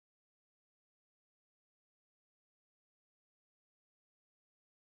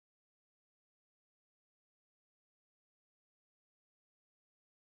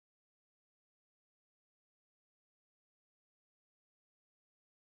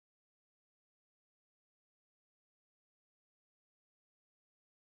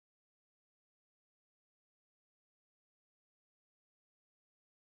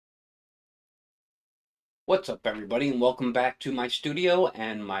What's up, everybody, and welcome back to my studio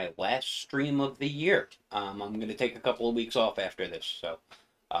and my last stream of the year. I'm going to take a couple of weeks off after this, so,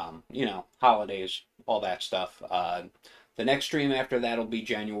 holidays, all that stuff. The next stream after that will be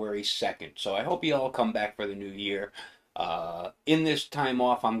January 2nd, so I hope you all come back for the new year. In this time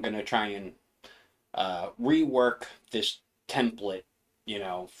off, I'm going to try and rework this template,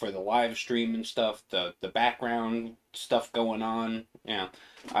 for the live stream and stuff, the background stuff going on.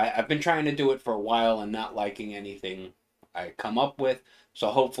 I've been trying to do it for a while and not liking anything I come up with, so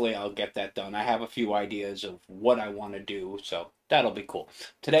hopefully I'll get that done. I have a few ideas of what I want to do, so that'll be cool.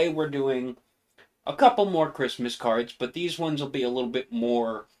 Today we're doing a couple more Christmas cards, but these ones will be a little bit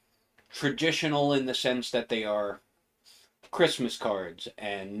more traditional in the sense that they are Christmas cards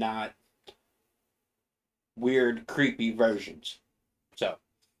and not weird, creepy versions. So,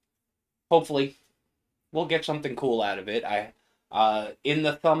 hopefully, we'll get something cool out of it. In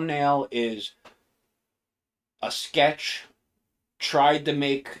the thumbnail is a sketch tried to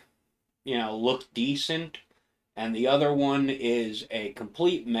make, look decent, and the other one is a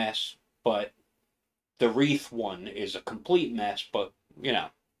complete mess, but the wreath one is a complete mess, but,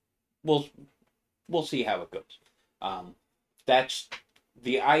 we'll see how it goes. That's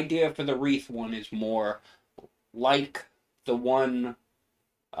the idea for the wreath one is more like the one,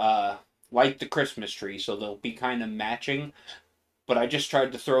 like the Christmas tree, so they'll be kind of matching. But I just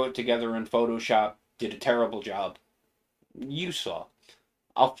tried to throw it together in Photoshop, did a terrible job. You saw.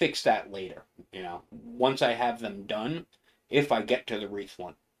 I'll fix that later, once I have them done, if I get to the wreath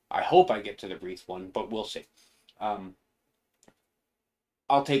one. I hope I get to the wreath one, but we'll see. I'll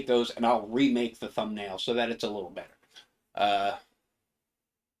take those and I'll remake the thumbnail so that it's a little better.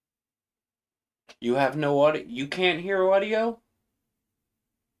 You have no audio? You can't hear audio?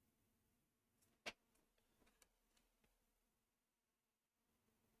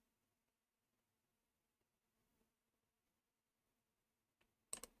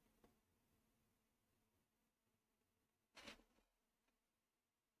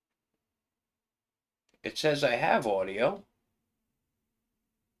 It says I have audio.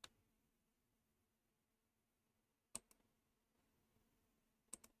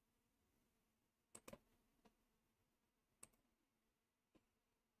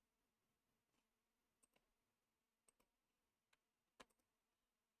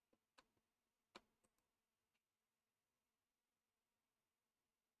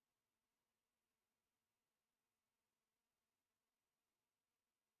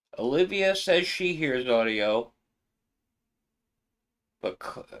 Olivia says she hears audio, but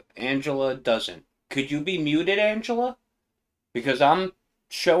Angela doesn't. Could you be muted, Angela? Because I'm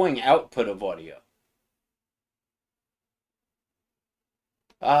showing output of audio.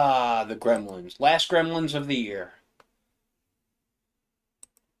 Ah, the Gremlins. Last Gremlins of the year.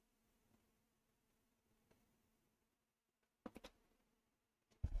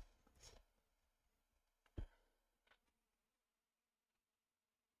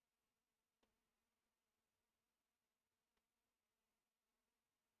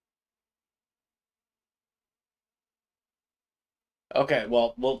 Okay,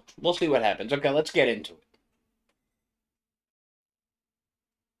 well, we'll see what happens. Okay, let's get into it.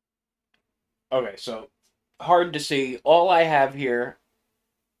 Okay, so hard to see. All I have here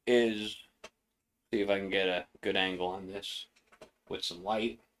is, see if I can get a good angle on this with some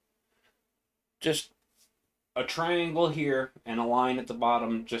light. Just a triangle here and a line at the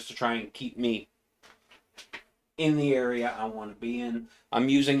bottom just to try and keep me in the area I want to be in. I'm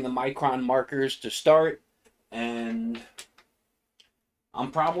using the Micron markers to start, and I'm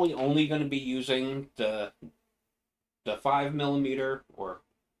probably only going to be using the 5mm or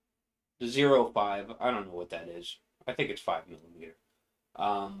the 0.5. I don't know what that is. I think it's 5mm.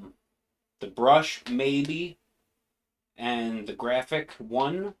 The brush maybe, and the graphic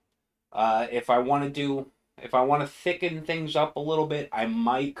one. If I want to thicken things up a little bit, I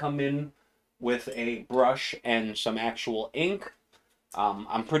might come in with a brush and some actual ink.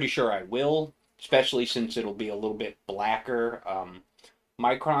 I'm pretty sure I will, especially since it'll be a little bit blacker.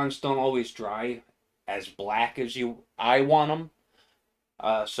 Microns don't always dry as black as I want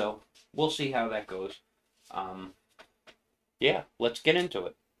them. So we'll see how that goes. Yeah, let's get into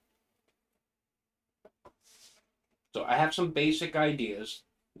it. So I have some basic ideas,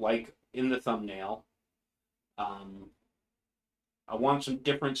 like in the thumbnail. I want some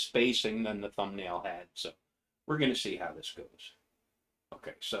different spacing than the thumbnail had, so we're going to see how this goes.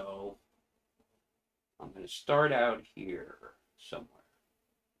 Okay, so I'm going to start out here somewhere.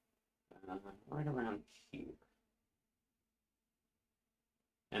 Right around here.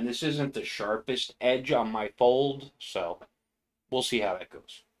 And this isn't the sharpest edge on my fold, so we'll see how that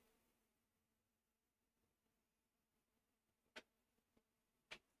goes.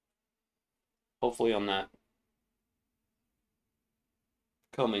 Hopefully I'm not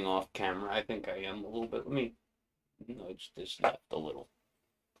coming off camera. I think I am a little bit. Let me nudge this left a little.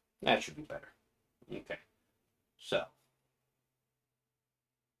 That should be better. Okay. So.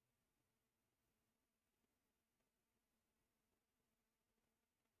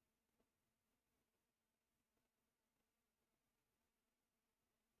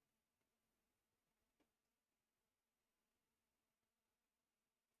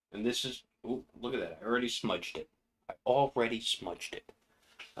 And this is, ooh, look at that. I already smudged it. I already smudged it.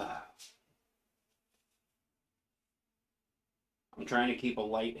 I'm trying to keep a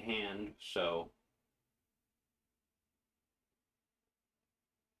light hand, so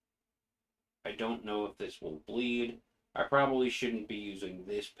I don't know if this will bleed. I probably shouldn't be using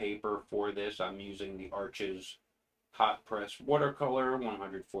this paper for this. I'm using the Arches Hot Press Watercolor,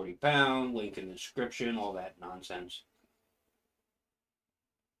 140 pound, link in the description, all that nonsense.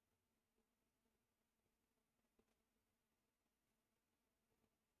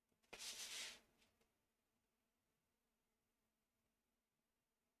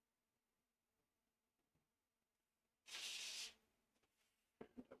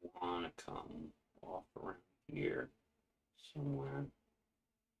 I want to come off around here somewhere.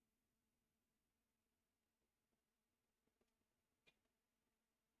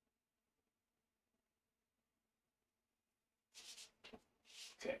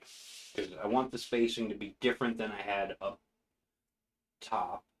 Okay, because I want the spacing to be different than I had up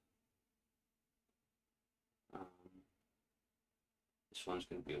top. This one's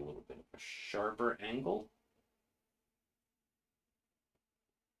going to be a little bit of a sharper angle.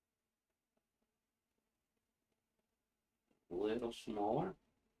 A little smaller.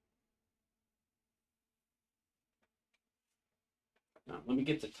 Now, let me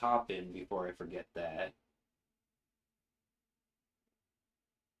get the top in before I forget that.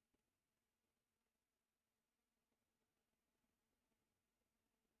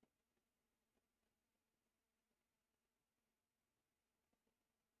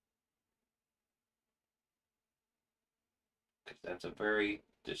 Because that's a very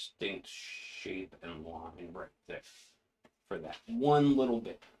distinct shape and line right there for that one little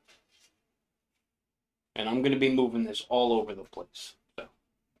bit. And I'm going to be moving this all over the place. So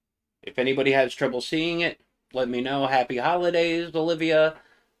if anybody has trouble seeing it, let me know. Happy holidays, Olivia.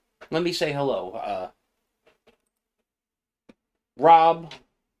 Let me say hello. Rob,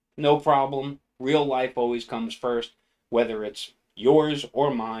 no problem. Real life always comes first. Whether it's yours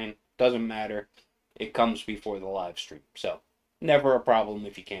or mine, doesn't matter. It comes before the live stream. So never a problem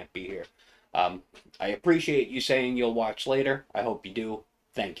if you can't be here. I appreciate you saying you'll watch later. I hope you do.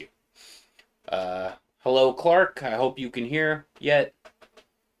 Thank you. Hello, Clark. I hope you can hear yet.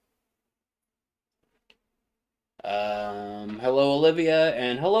 Hello, Olivia,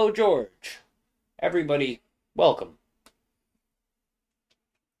 and hello, George. Everybody, welcome.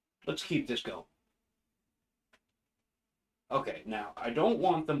 Let's keep this going. Okay, now, I don't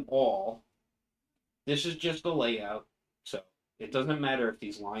want them all. This is just the layout, so it doesn't matter if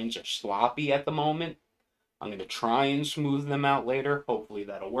these lines are sloppy at the moment. I'm going to try and smooth them out later. Hopefully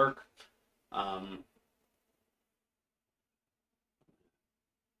that'll work. Come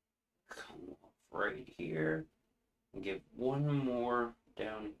off right here and give one more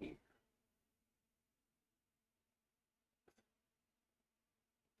down here.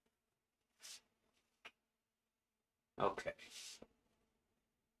 Okay.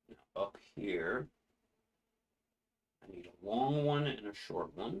 Now up here, I need a long one and a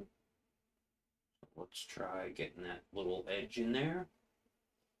short one. So let's try getting that little edge in there.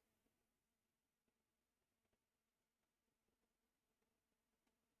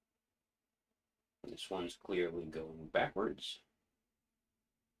 This one's clearly going backwards.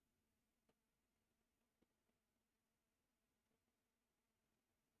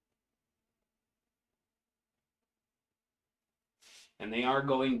 And they are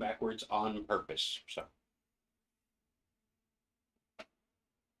going backwards on purpose, so.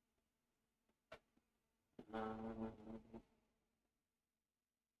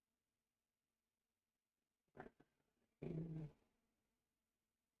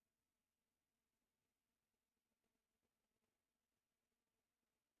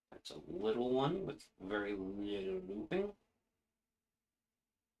 That's a little one with very little looping.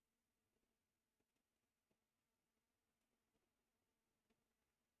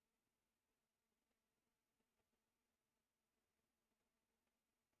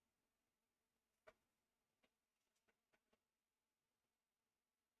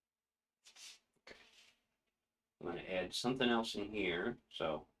 Okay. I'm going to add something else in here,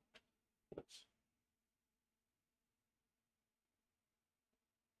 so let's.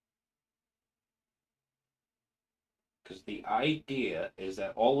 Because the idea is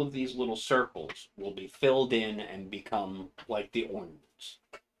that all of these little circles will be filled in and become like the ornaments.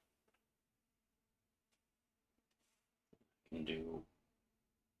 Can do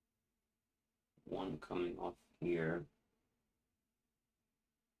one coming off here.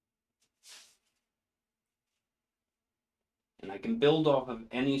 And I can build off of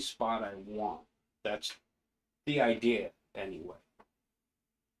any spot I want. That's the idea, anyway.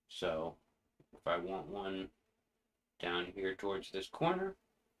 So, if I want one down here towards this corner,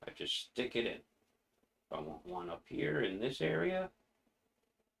 I just stick it in. If I want one up here in this area,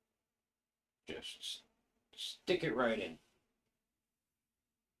 just stick it right in.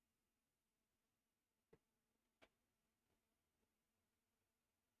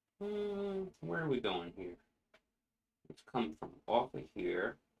 Where are we going here? Let's come from off of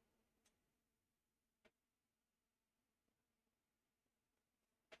here.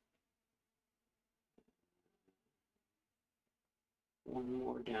 One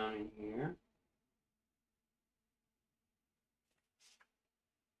more down in here.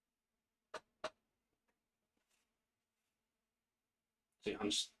 See,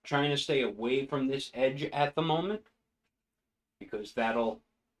 I'm trying to stay away from this edge at the moment because that'll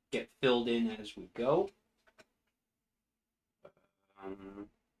get filled in as we go. I'm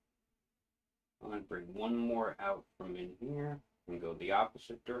going to bring one more out from in here and go the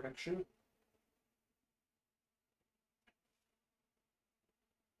opposite direction.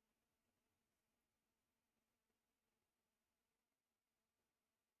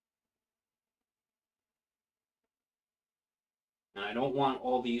 And I don't want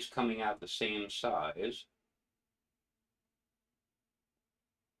all these coming out the same size.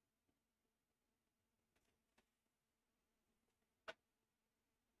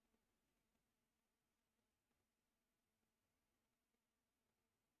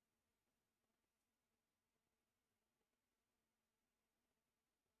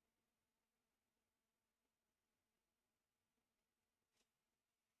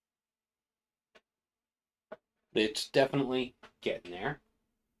 It's definitely getting there.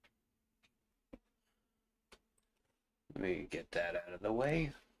 Let me get that out of the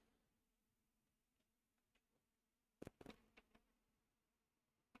way.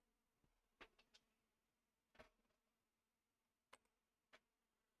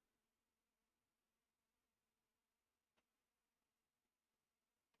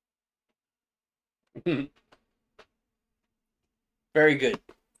 Very good.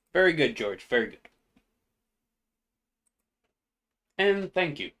 Very good, George. Very good. And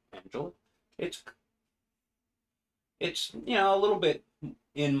thank you, Angela. It's you know, a little bit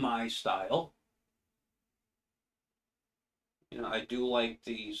in my style. You know, I do like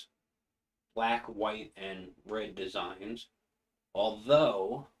these black, white, and red designs.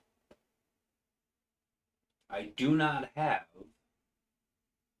 Although I do not have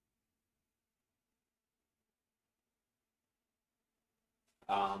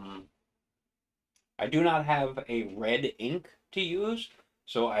I do not have a red ink to use,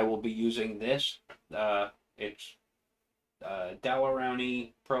 so I will be using this. It's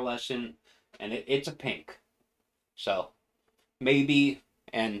Daler-Rowney pearlescent, and it's a pink. So maybe,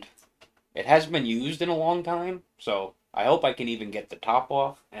 and it hasn't been used in a long time, so I hope I can even get the top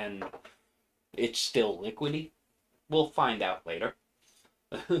off, and it's still liquidy. We'll find out later.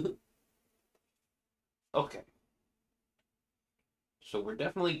 Okay. So we're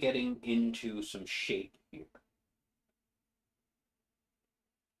definitely getting into some shape here.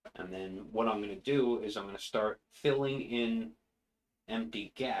 And then what I'm going to do is I'm going to start filling in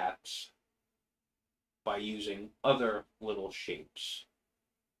empty gaps by using other little shapes.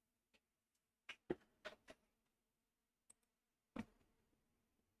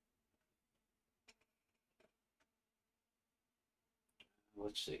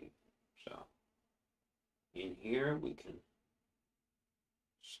 Let's see. So in here we can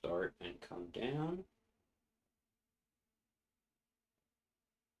start and come down.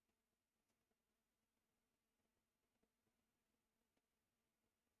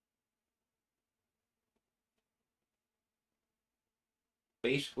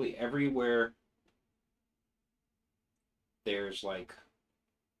 Basically everywhere there's like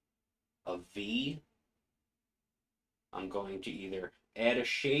a V, I'm going to either add a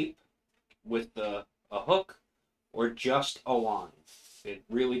shape with a hook or just a line. It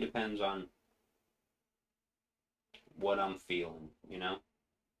really depends on what I'm feeling, you know?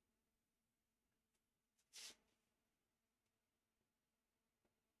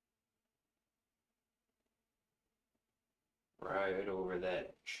 Right over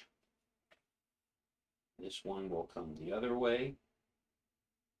that edge. This one will come the other way.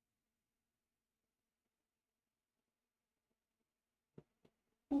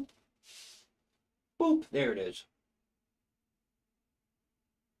 Boop, there it is.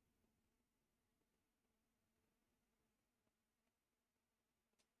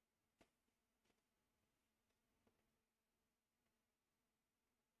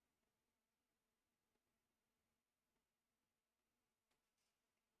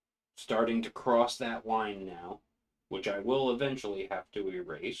 Starting to cross that line now, which I will eventually have to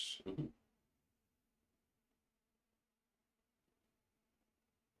erase.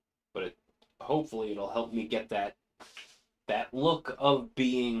 But hopefully it'll help me get that look of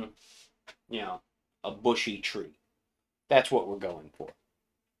being, you know, a bushy tree. That's what we're going for.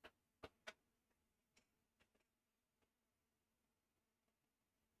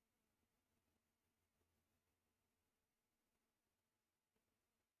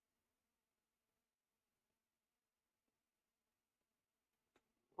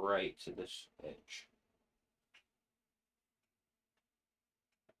 Right to this edge.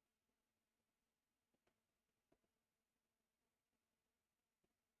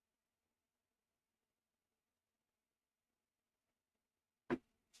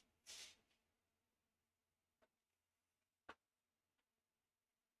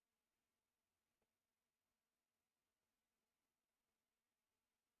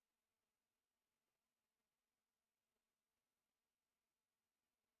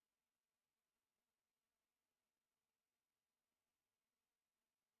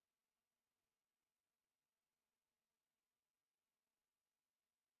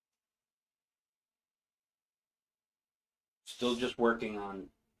 Still just working on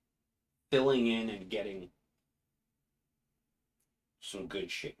filling in and getting some good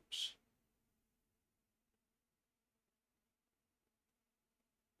shapes.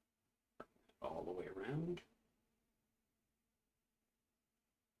 All the way around.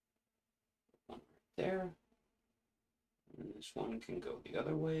 One right there. And this one can go the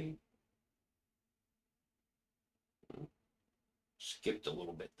other way. Skipped a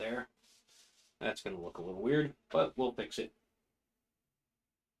little bit there. That's going to look a little weird, but we'll fix it.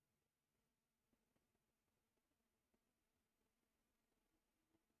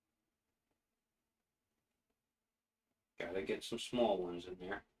 Gotta get some small ones in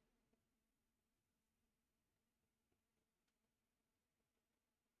there.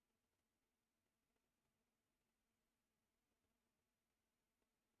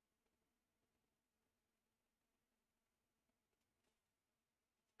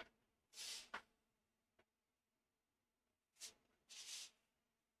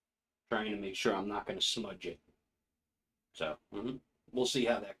 Trying to make sure I'm not going to smudge it. So, we'll see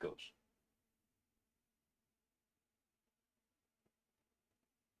how that goes.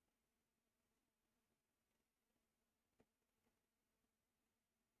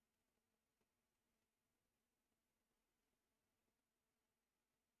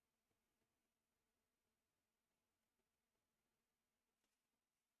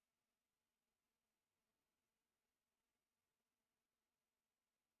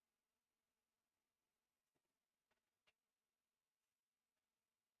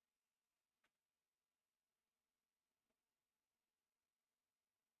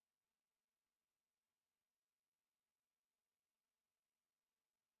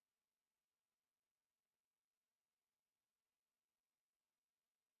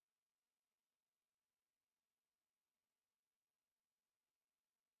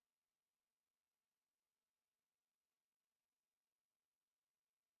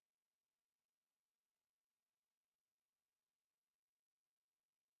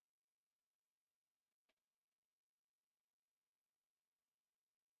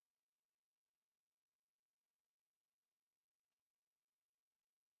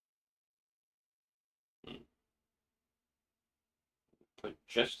 Put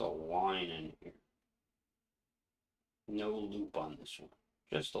just a line in here. No loop on this one.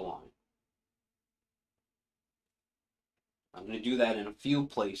 Just a line. I'm going to do that in a few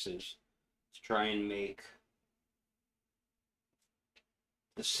places to try and make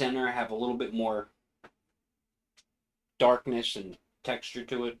the center have a little bit more darkness and texture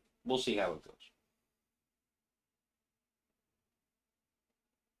to it. We'll see how it goes.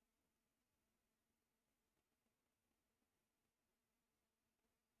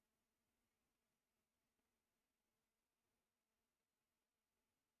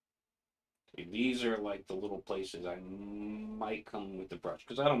 Okay, these are like the little places I might come with the brush,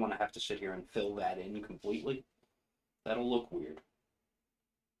 because I don't want to have to sit here and fill that in completely. That'll look weird.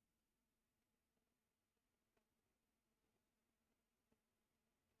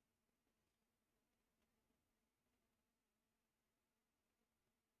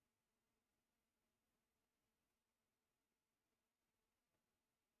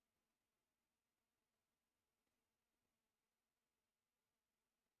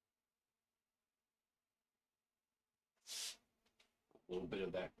 A little bit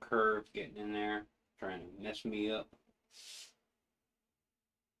of that curve getting in there, trying to mess me up.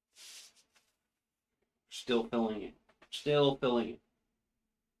 Still filling it. Still filling it.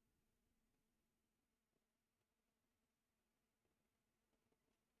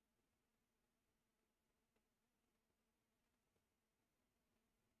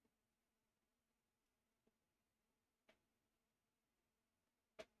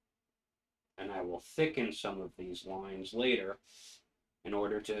 And I will thicken some of these lines later in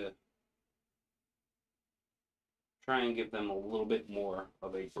order to try and give them a little bit more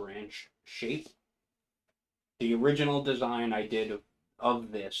of a branch shape. The original design I did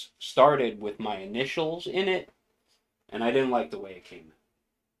of this started with my initials in it, and I didn't like the way it came out.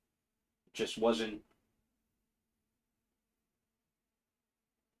 It just wasn't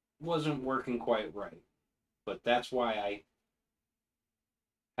working quite right. But that's why I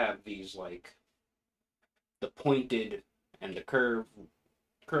have these, like, the pointed and the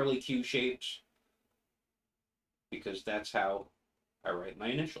curly Q shapes, because that's how I write my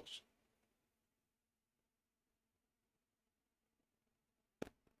initials.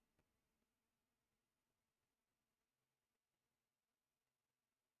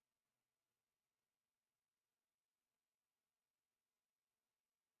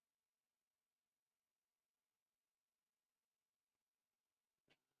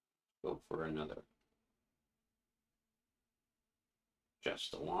 Go for another,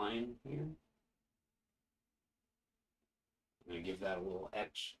 just a line here. I'm going to give that a little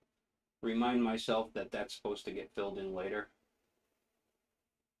X. Remind myself that that's supposed to get filled in later.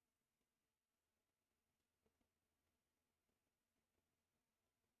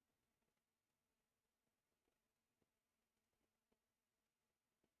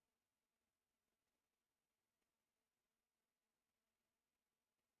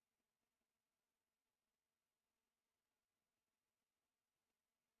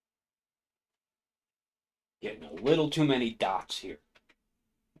 Getting a little too many dots here.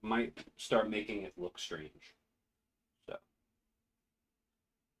 Might start making it look strange. So,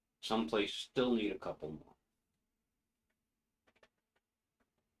 someplace still need a couple more.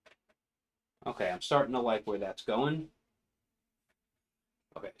 Okay, I'm starting to like where that's going.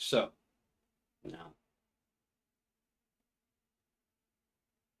 Okay, so now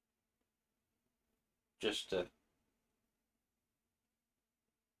just to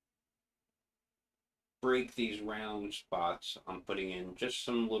break these round spots, I'm putting in just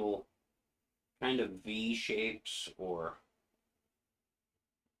some little kind of V shapes, or,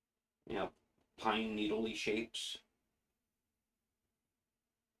 you know, pine needle-y shapes.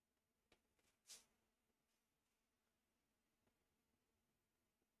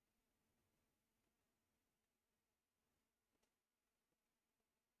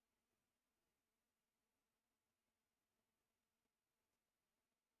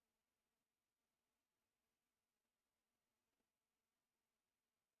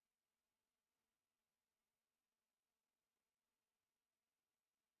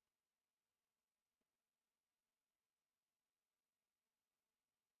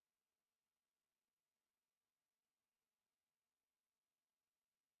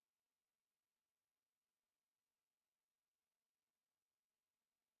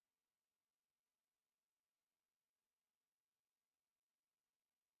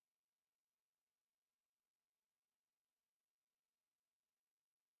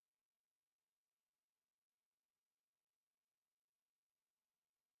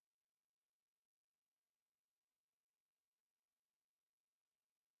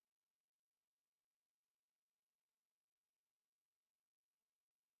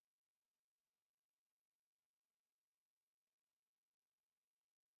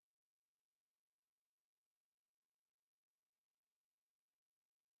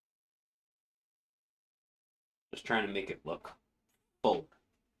 Just trying to make it look full.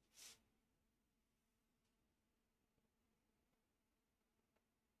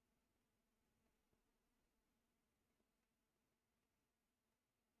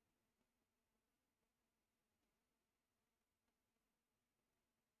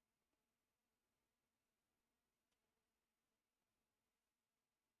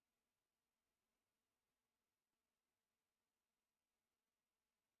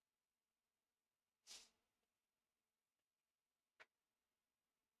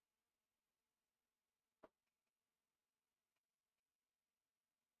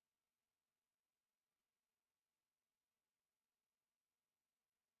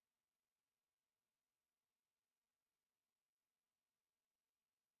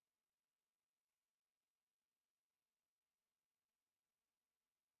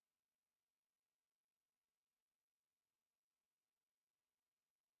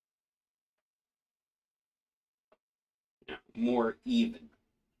 more even,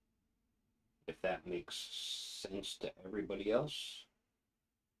 if that makes sense to everybody else.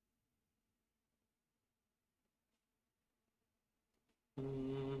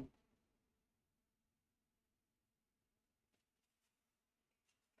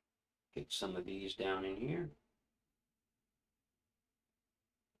 Get some of these down in here.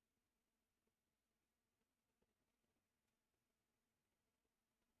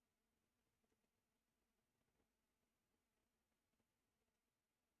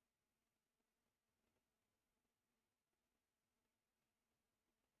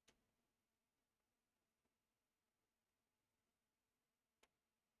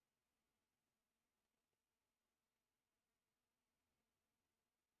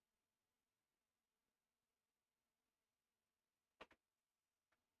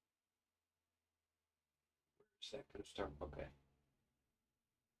 Is that going to start? Okay.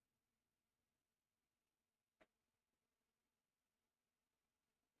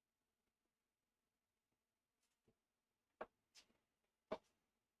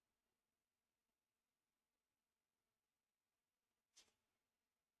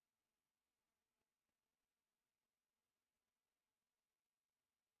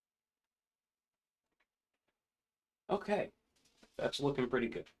 Okay, that's looking pretty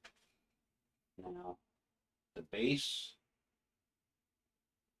good. Now, the base.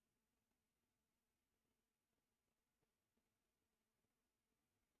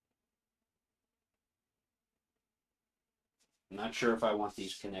 I'm not sure if I want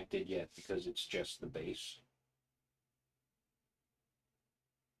these connected yet because it's just the base.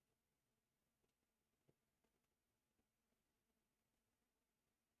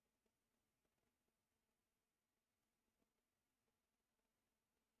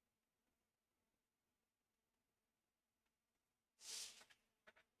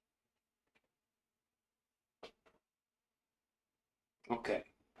 Okay.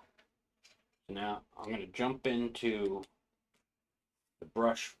 So now I'm going to jump into the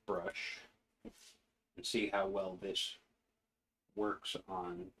brush and see how well this works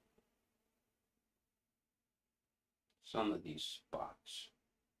on some of these spots.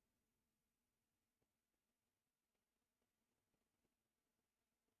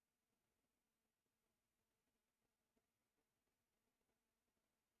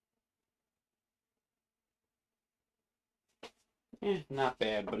 Not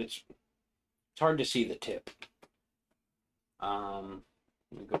bad, but it's hard to see the tip. Let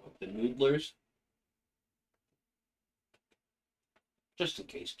me go with the noodlers. Just in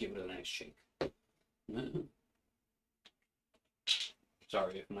case, give it a nice shake.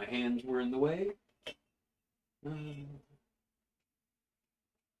 Sorry if my hands were in the way.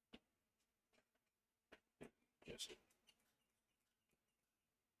 Just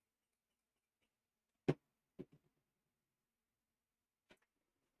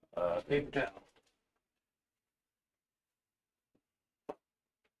paper towel.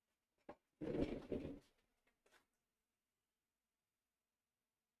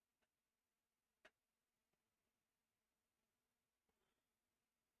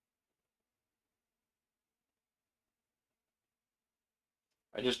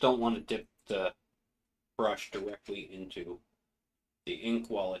 I just don't want to dip the brush directly into the ink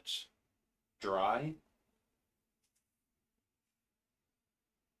while it's dry.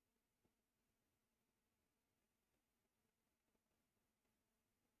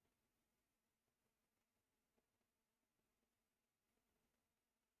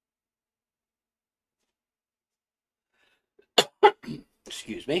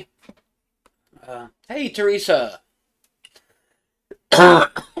 Excuse me. Hey, Teresa.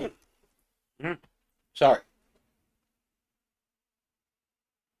 Sorry.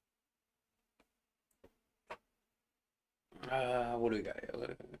 What do we got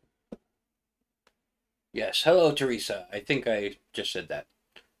here? Yes, hello, Teresa. I think I just said that.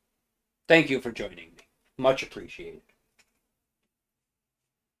 Thank you for joining me. Much appreciated.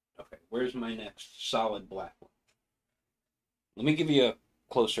 Okay, where's my next solid black one? Let me give you a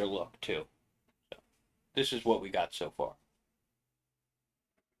closer look, too. So, this is what we got so far.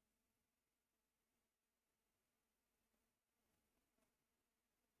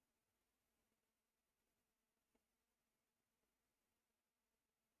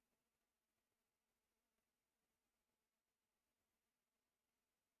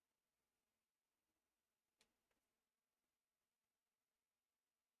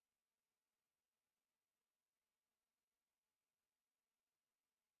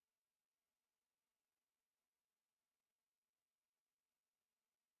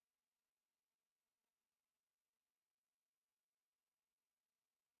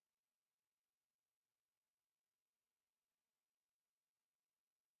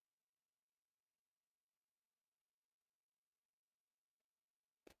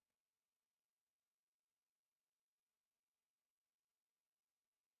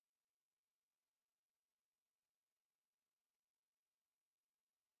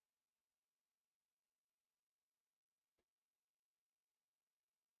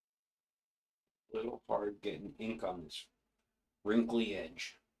 A little hard getting ink on this wrinkly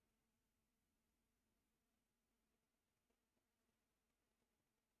edge.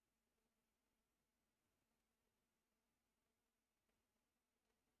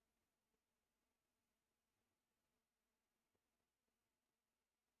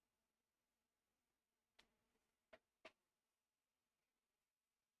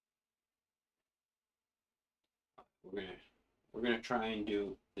 We're gonna we're gonna try and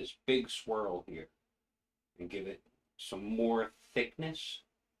do this big swirl here and give it some more thickness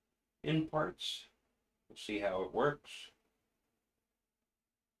in parts. We'll see how it works.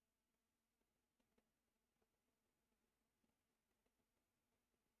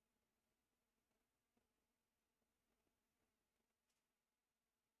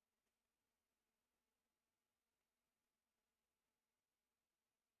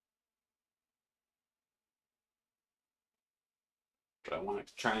 But I want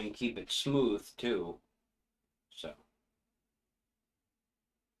to try and keep it smooth too. So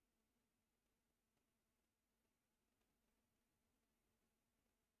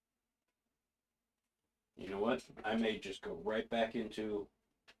you know what? I may just go right back into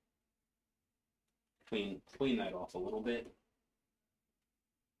clean that off a little bit.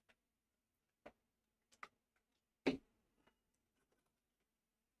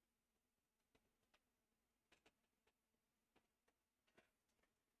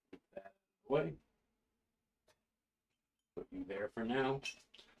 That way. Put you there for now.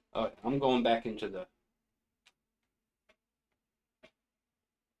 Alright, I'm going back into the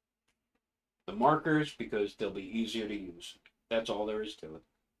markers because they'll be easier to use. That's all there is to it.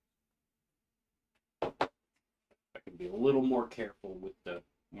 I can be a little more careful with the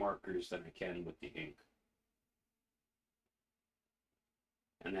markers than I can with the ink.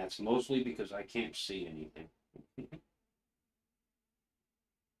 And that's mostly because I can't see anything.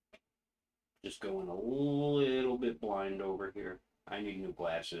 Just going a little bit blind over here. I need new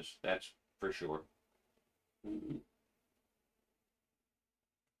glasses, that's for sure.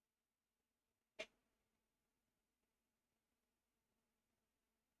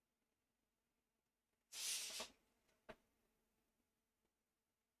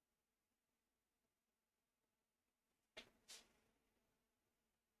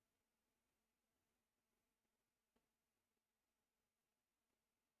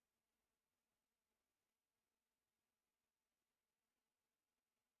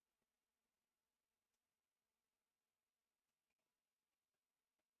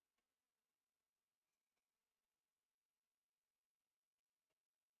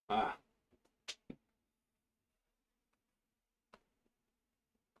 Ah.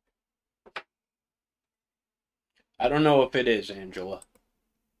 I don't know if it is, Angela.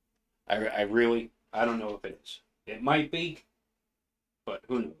 I really, I don't know if it is. It might be, but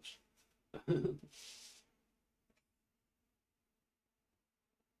who knows?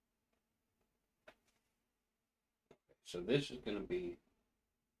 So this is going to be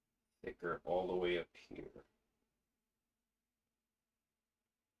thicker all the way up here.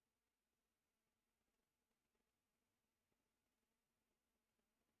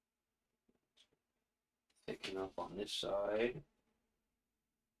 Thicken up on this side.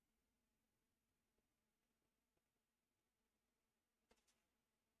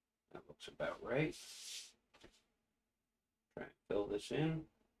 That looks about right. Try and fill this in.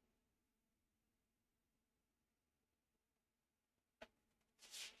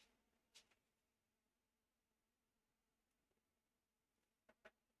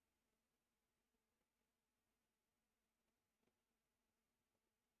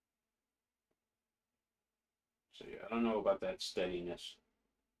 So yeah, I don't know about that steadiness.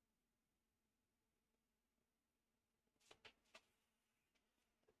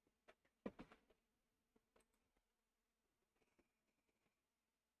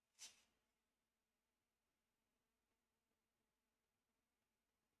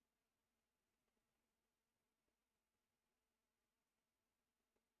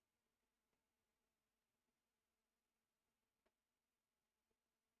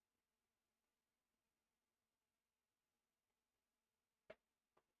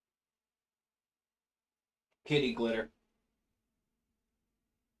 Kitty glitter.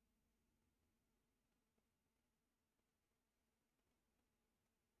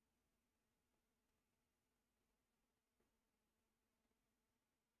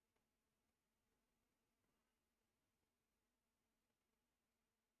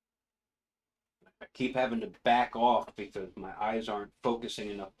 I keep having to back off because my eyes aren't focusing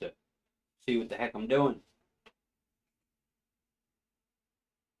enough to see what the heck I'm doing.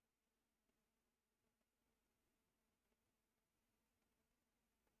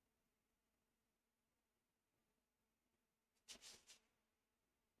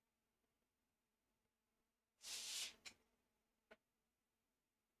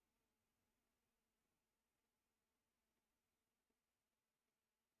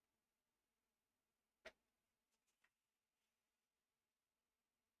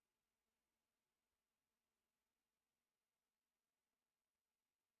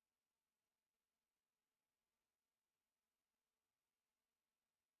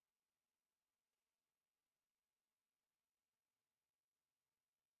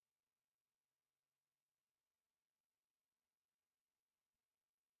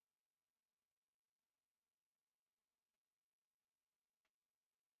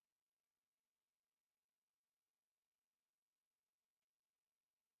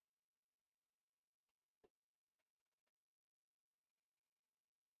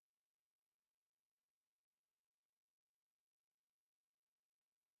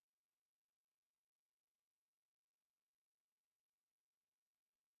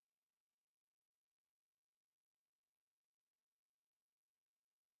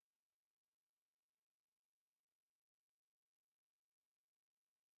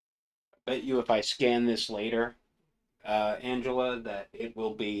 Bet you if I scan this later, Angela, that it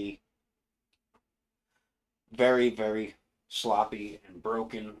will be very, very sloppy and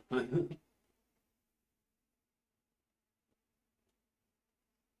broken.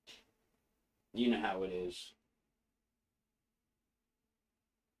 You know how it is.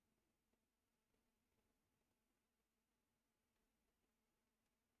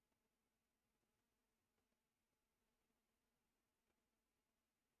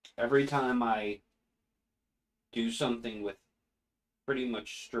 Every time I do something with pretty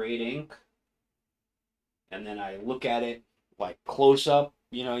much straight ink, and then I look at it like close up,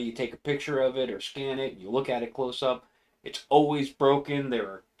 you take a picture of it or scan it, you look at it close up, it's always broken. There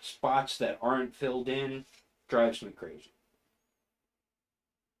are spots that aren't filled in. Drives me crazy.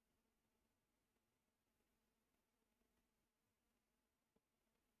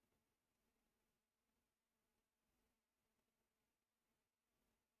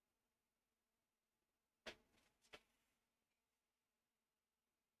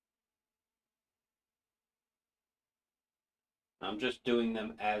 I'm just doing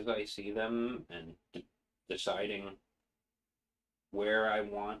them as I see them and deciding where I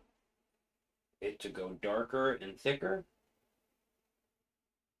want it to go darker and thicker.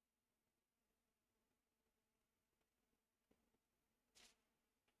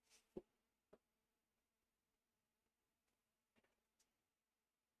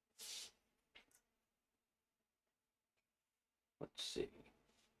 Let's see.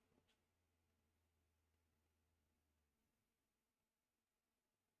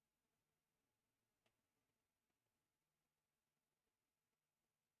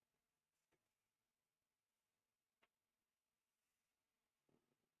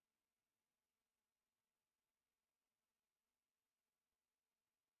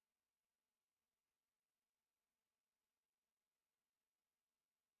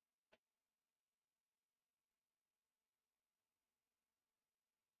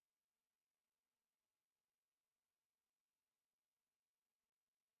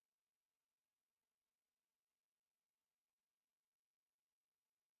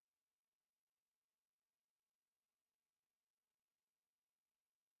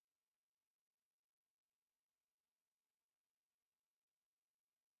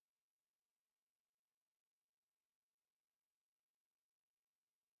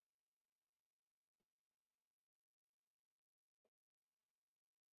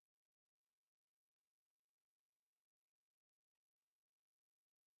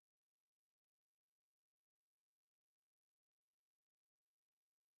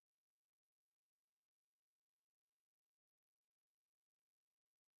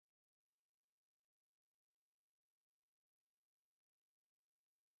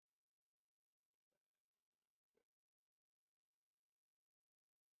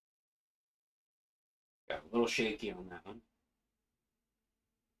 Got a little shaky on that one.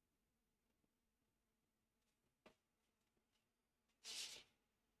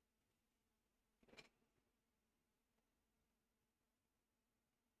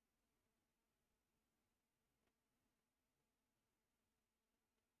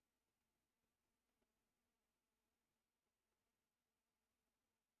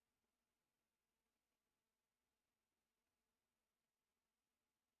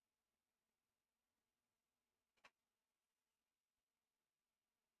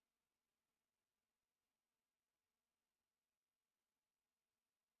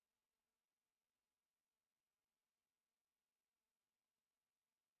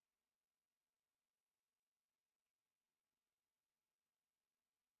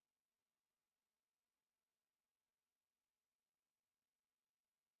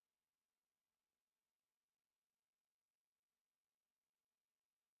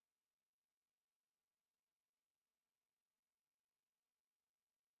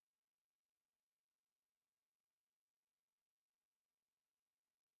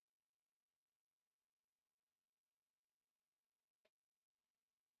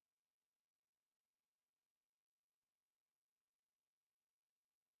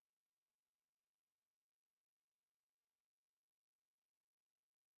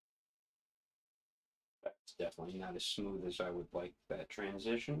 That's definitely not as smooth as I would like that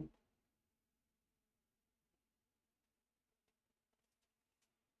transition.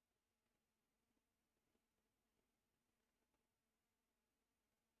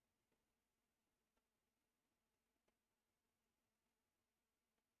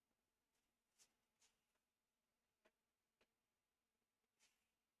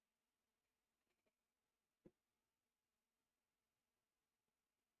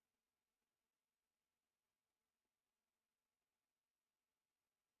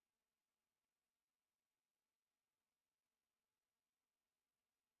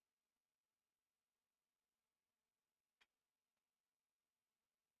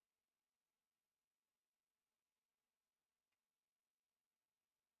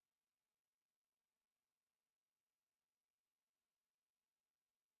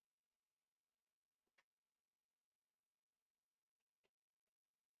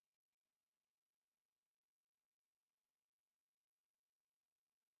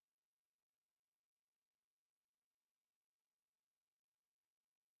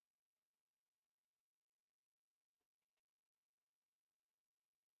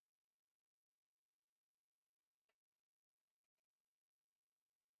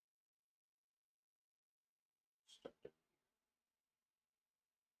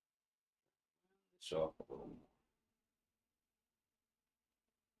 this off a little more.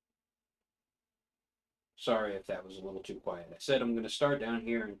 Sorry if that was a little too quiet. I said I'm going to start down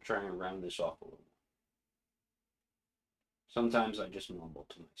here and try and round this off a little more. Sometimes I just mumble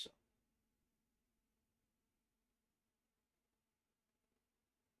to myself.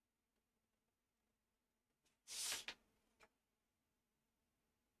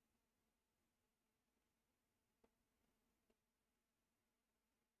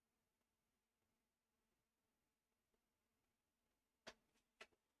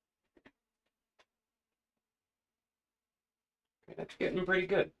 Okay, that's getting pretty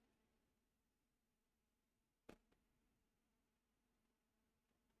good.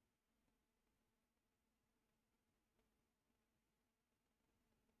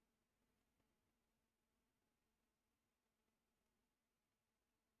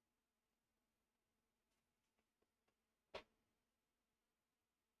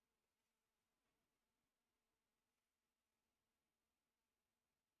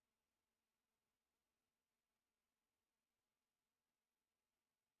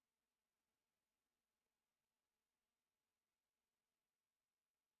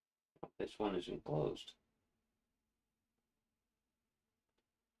 This one isn't closed.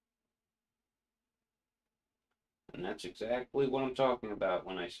 And that's exactly what I'm talking about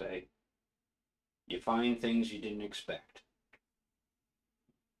when I say you find things you didn't expect.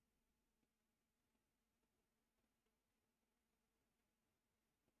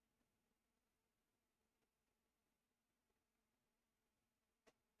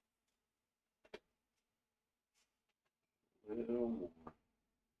 A little more.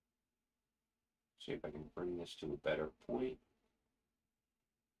 See if I can bring this to a better point.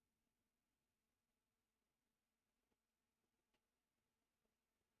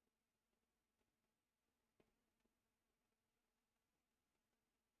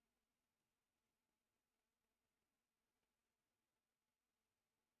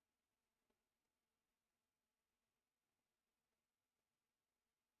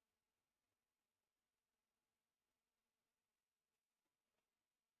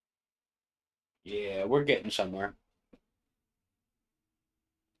 Yeah, we're getting somewhere.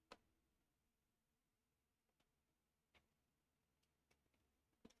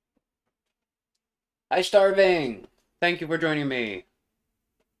 Hi, Starving! Thank you for joining me.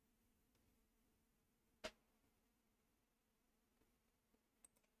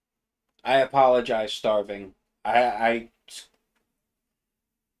 I apologize, Starving. I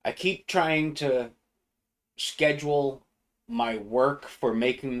keep trying to schedule my work for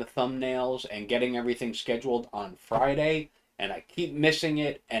making the thumbnails and getting everything scheduled on Friday, and I keep missing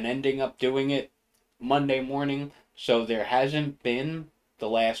it and ending up doing it Monday morning. So there hasn't been the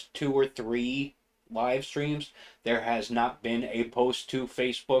last 2 or 3 live streams. There has not been a post to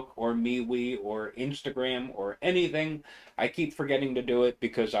Facebook or MeWe or Instagram or anything. I keep forgetting to do it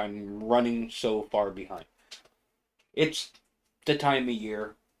because I'm running so far behind. It's the time of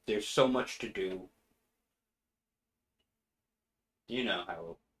year. There's so much to do. You know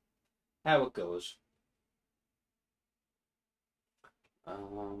how it goes. A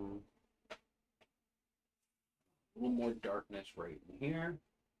little more darkness right in here.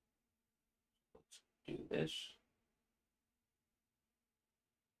 Let's do this.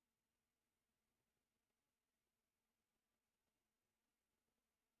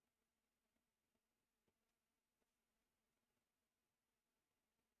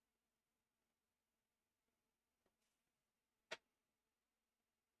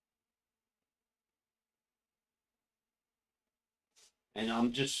 And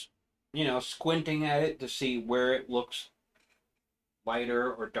I'm just, squinting at it to see where it looks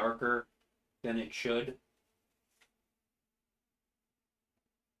lighter or darker than it should.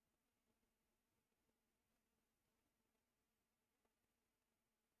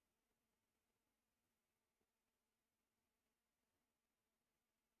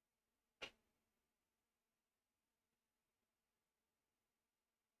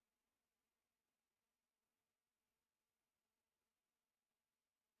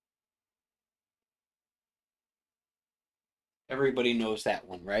 Everybody knows that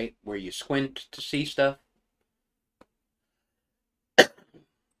one, right? Where you squint to see stuff.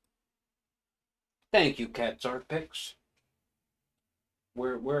 Thank you, Cat's Art Pics.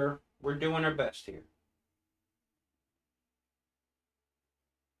 We're doing our best here.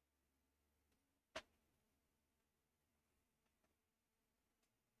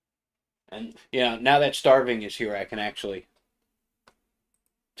 And now that Starving is here, I can actually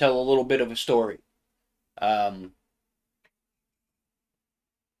tell a little bit of a story.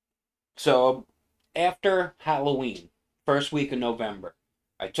 So after Halloween, first week of November,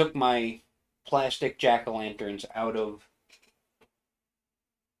 I took my plastic jack-o'-lanterns out of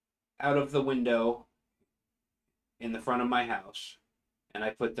the window in the front of my house, and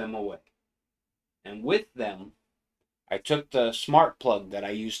I put them away. And with them, I took the smart plug that I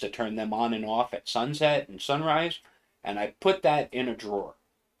used to turn them on and off at sunset and sunrise, and I put that in a drawer.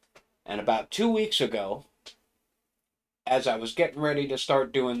 And about 2 weeks ago, as I was getting ready to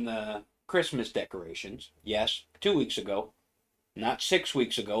start doing the Christmas decorations, yes, 2 weeks ago, not 6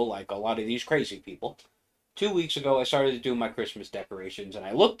 weeks ago like a lot of these crazy people, 2 weeks ago I started to do my Christmas decorations, and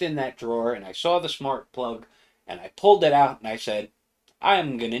I looked in that drawer and I saw the smart plug, and I pulled it out and I said,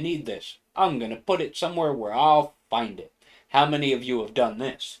 I'm going to need this. I'm going to put it somewhere where I'll find it. How many of you have done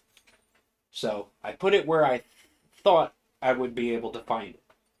this? So I put it where I thought I would be able to find it.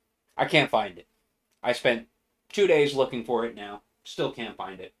 I can't find it. I spent 2 days looking for it now. Still can't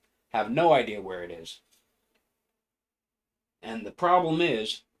find it. Have no idea where it is. And the problem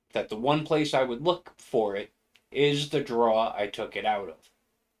is that the one place I would look for it is the drawer I took it out of.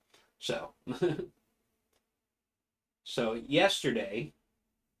 So, so yesterday,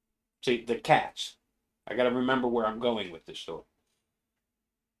 see, the cats. I gotta remember where I'm going with this story.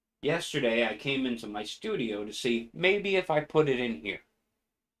 Yesterday, I came into my studio to see maybe if I put it in here.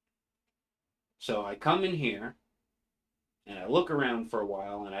 So I come in here, and I look around for a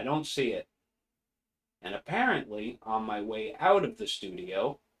while, and I don't see it. And apparently, on my way out of the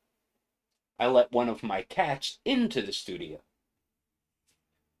studio, I let one of my cats into the studio.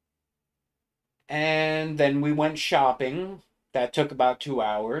 And then we went shopping. That took about 2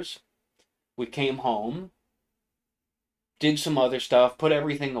 hours. We came home, did some other stuff, put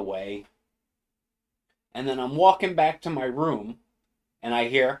everything away. And then I'm walking back to my room, and I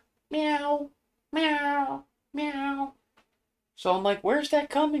hear, meow, meow, meow. So I'm like, where's that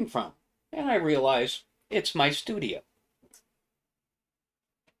coming from? And I realize it's my studio.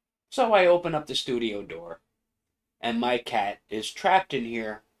 So I open up the studio door, and my cat is trapped in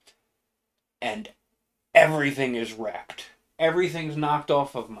here, and everything is wrecked. Everything's knocked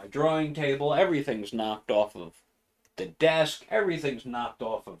off of my drawing table, everything's knocked off of the desk, everything's knocked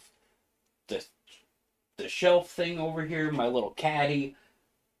off of the shelf thing over here, my little caddy.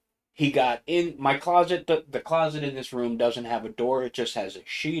 He got in my closet. The closet in this room doesn't have a door, it just has a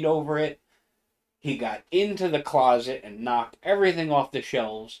sheet over it. He got into the closet and knocked everything off the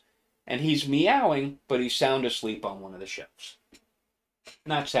shelves, and he's meowing, but he's sound asleep on one of the shelves.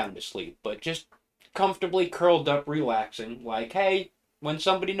 Not sound asleep, but just comfortably curled up, relaxing, like, hey, when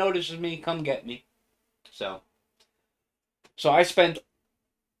somebody notices me, come get me. So I spent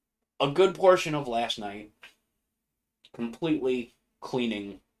a good portion of last night completely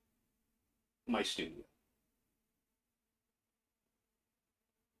cleaning my studio.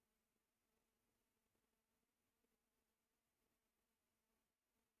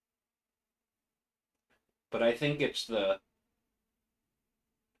 But I think it's the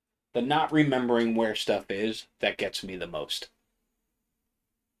not remembering where stuff is that gets me the most.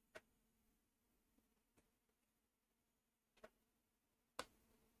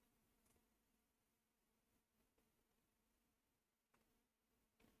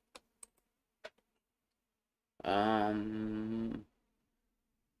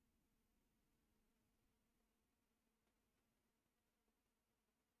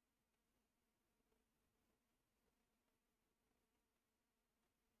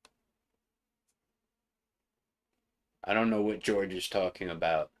 I don't know what George is talking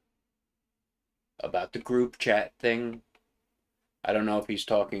about. About the group chat thing. I don't know if he's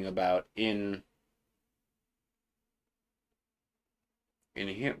talking about in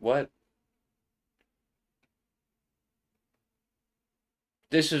here. What?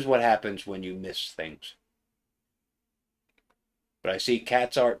 This is what happens when you miss things. But I see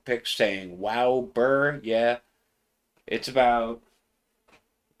Cat's Art Pics saying, wow, burr. Yeah. It's about,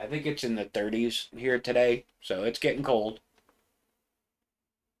 I think it's in the 30s here today. So it's getting cold.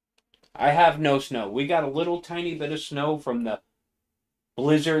 I have no snow. We got a little tiny bit of snow from the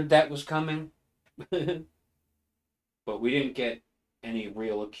blizzard that was coming. But we didn't get any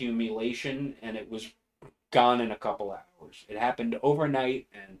real accumulation, and it was gone in a couple hours. It happened overnight,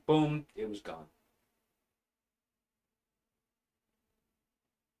 and boom, it was gone.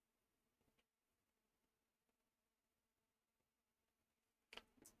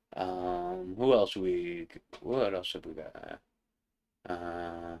 What else have we got?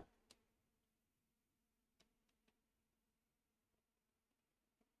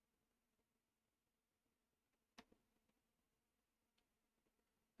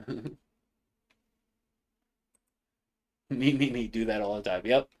 Me, do that all the time.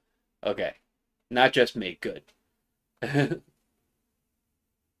 Yep. Okay. Not just me. Good.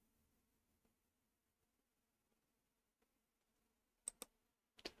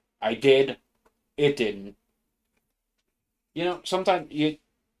 I did. It didn't. You know, sometimes you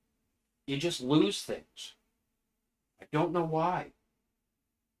just lose things. I don't know why.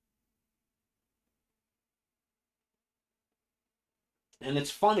 And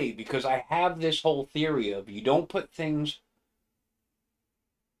it's funny because I have this whole theory of you don't put things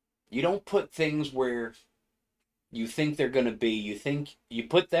where you think they're going to be. You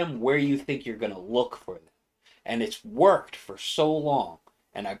put them where you think you're going to look for them. And it's worked for so long.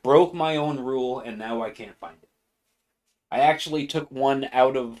 And I broke my own rule and now I can't find it. I actually took one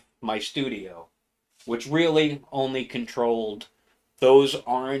out of my studio, which really only controlled those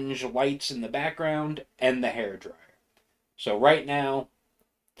orange lights in the background and the hairdryer. So right now,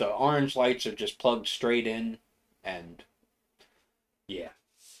 the orange lights are just plugged straight in, and yeah.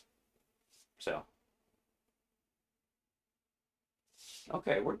 So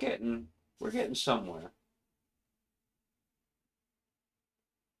okay, we're getting somewhere.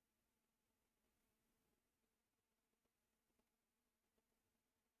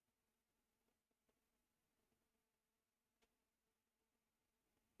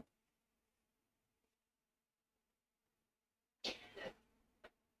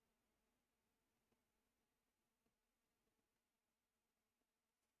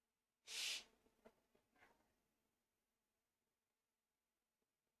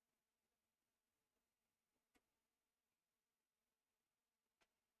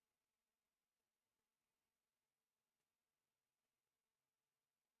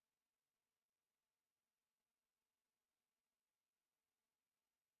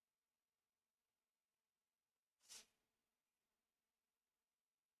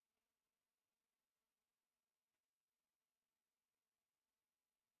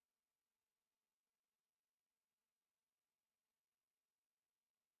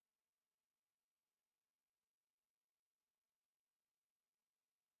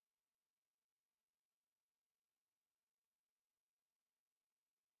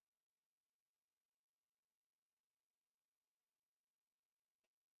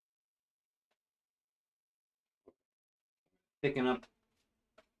 Picking up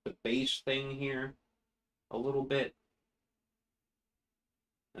the base thing here a little bit,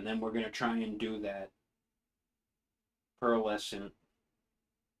 and then we're gonna try and do that pearlescent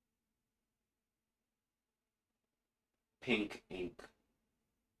pink ink.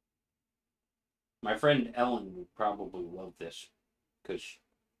 My friend Ellen would probably love this because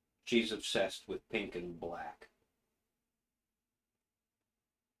she's obsessed with pink and black.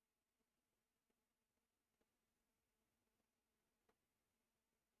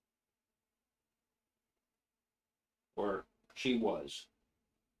 Or she was.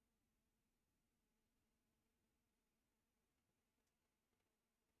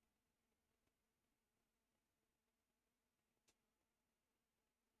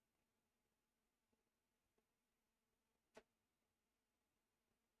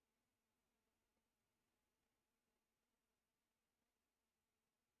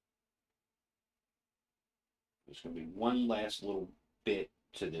 There's going to be one last little bit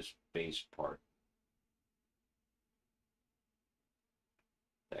to this base part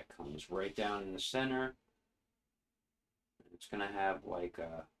that comes right down in the center. It's going to have like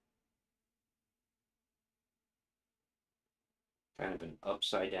a kind of an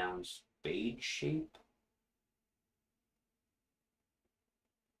upside down spade shape.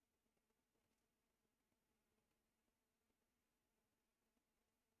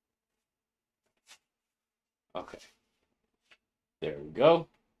 Okay, there we go.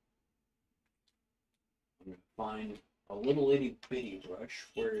 I'm going to find a little itty bitty brush.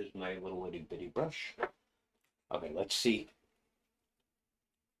 Where is my little itty bitty brush? Okay, let's see.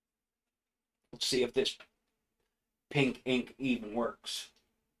 Let's see if this pink ink even works.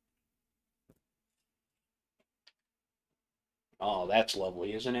 Oh, that's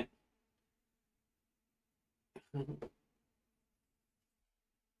lovely, isn't it?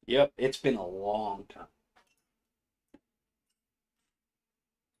 Yep, it's been a long time.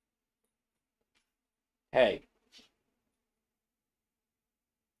 Hey,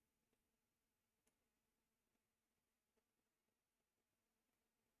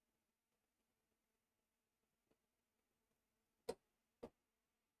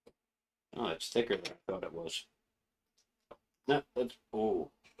 oh, it's thicker than I thought it was. No, that's,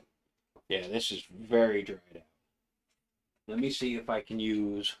 oh, yeah, this is very dried out. Let me see if I can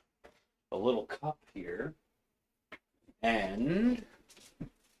use a little cup here and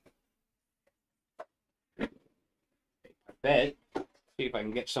I bet, see if I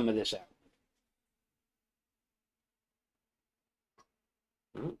can get some of this out.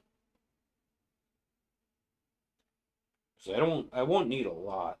 So I won't need a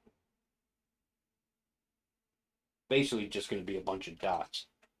lot. basically just going to be a bunch of dots.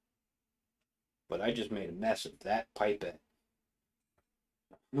 But I just made a mess of that pipette.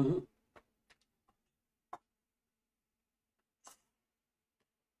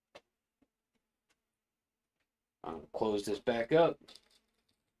 I'll close this back up.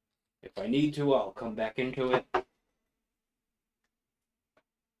 If I need to, I'll come back into it.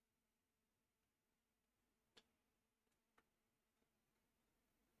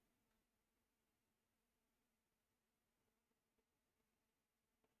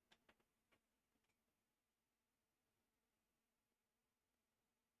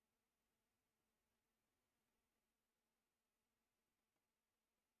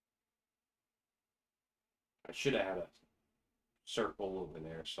 I should have had a circle over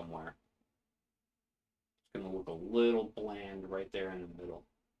there somewhere. It's going to look a little bland right there in the middle.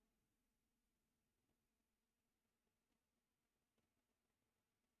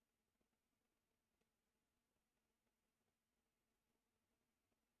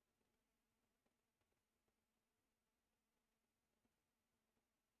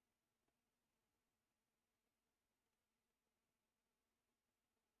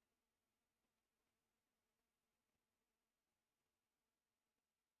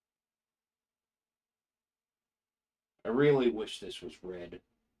 I really wish this was red,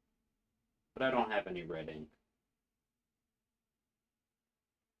 but I don't have any red ink.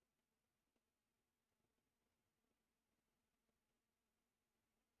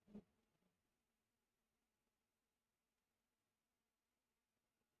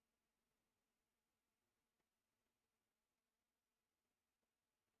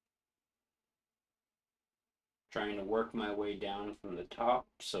 Trying to work my way down from the top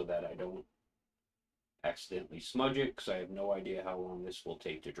so that I don't accidentally smudge it, because I have no idea how long this will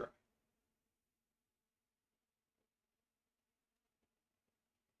take to dry.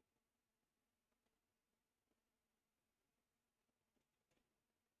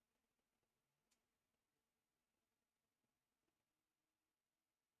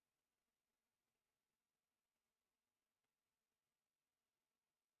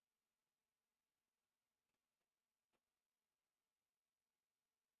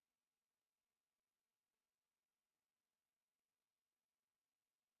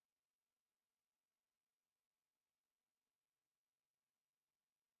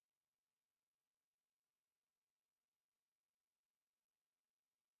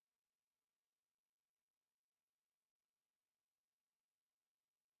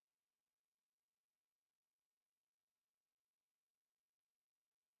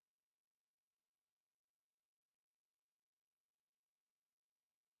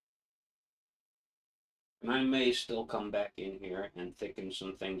 And I may still come back in here and thicken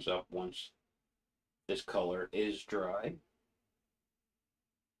some things up once this color is dry.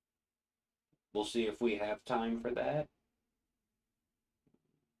 We'll see if we have time for that.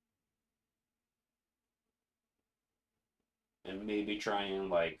 And maybe try and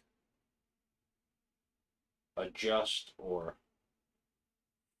like adjust or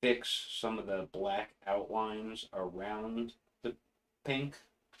fix some of the black outlines around the pink.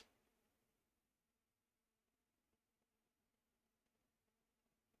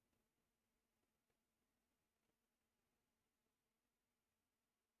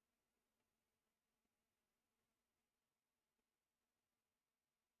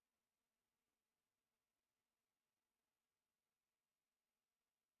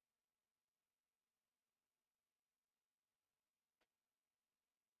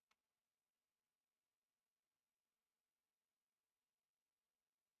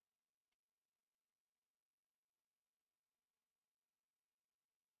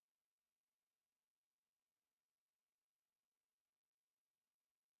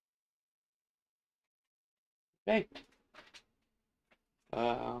 Okay.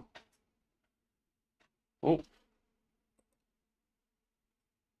 Oh.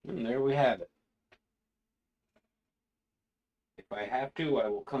 And there we have it. If I have to, I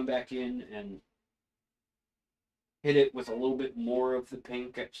will come back in and hit it with a little bit more of the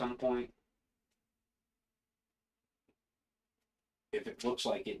pink at some point. If it looks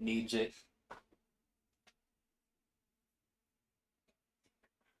like it needs it.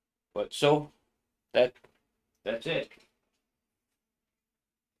 But so, that's it.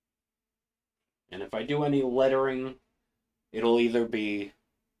 And if I do any lettering, it'll either be,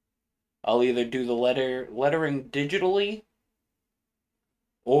 I'll either do the lettering digitally,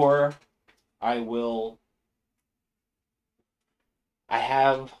 or I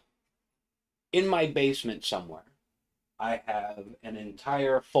have, in my basement somewhere, I have an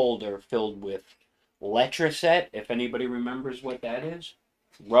entire folder filled with Letraset, if anybody remembers what that is.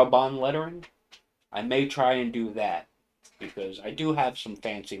 Rub-on lettering. I may try and do that because I do have some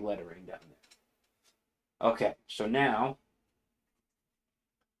fancy lettering down there. Okay, so now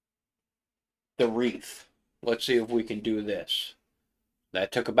the wreath. Let's see if we can do this.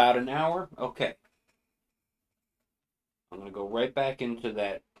 That took about an hour. Okay. I'm going to go right back into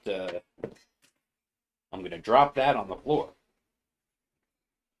that. I'm going to drop that on the floor.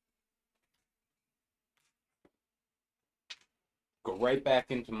 Go right back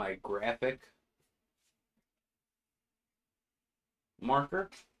into my graphic marker.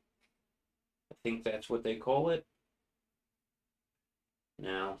 I think that's what they call it.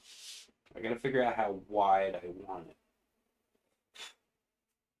 Now, I got to figure out how wide I want it.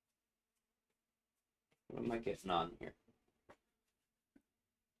 What am I getting on here?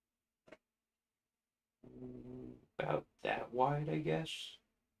 About that wide, I guess.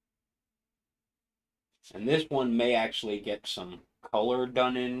 And this one may actually get some color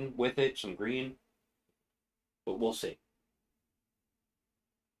done in with it, some green. But we'll see.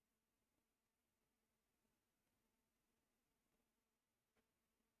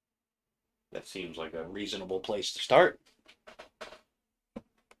 That seems like a reasonable place to start.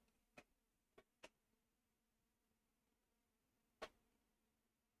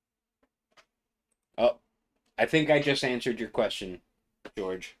 Oh, I think I just answered your question,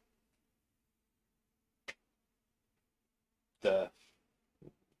 George.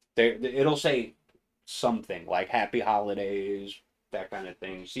 It'll say something like happy holidays, that kind of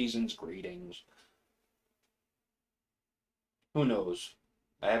thing, season's greetings. Who knows?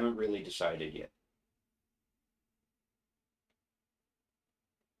 I haven't really decided yet.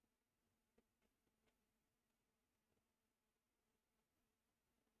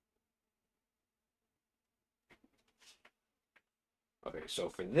 Okay, so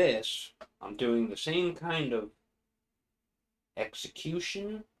for this, I'm doing the same kind of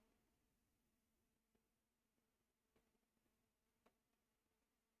execution.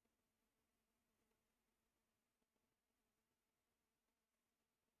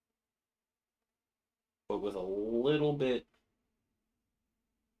 But with a little bit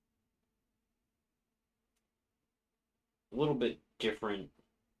different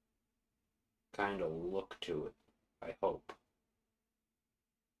kind of look to it, I hope.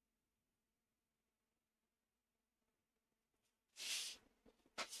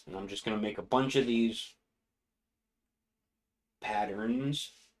 And I'm just going to make a bunch of these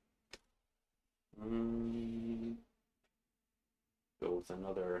patterns. Go with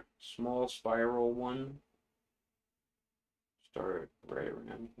another small spiral one. Start right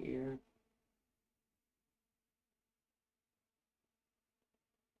around here.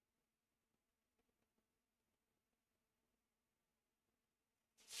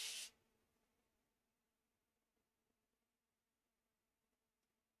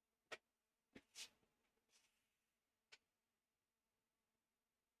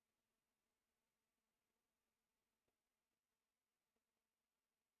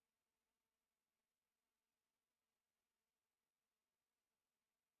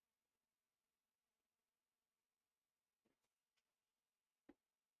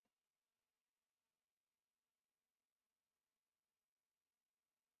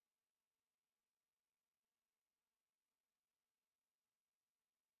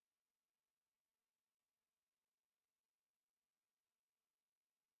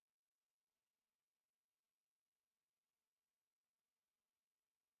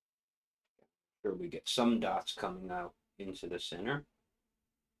 Sure, we get some dots coming out into the center.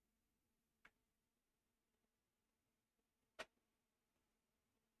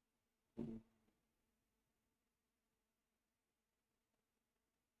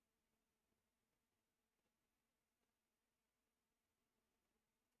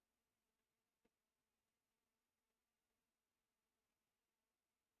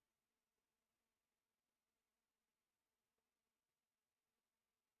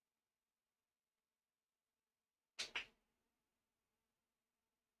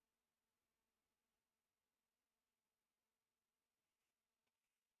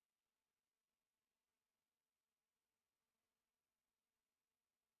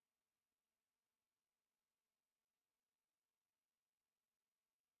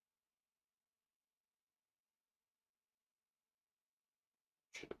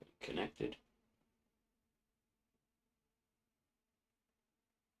 Should have been connected.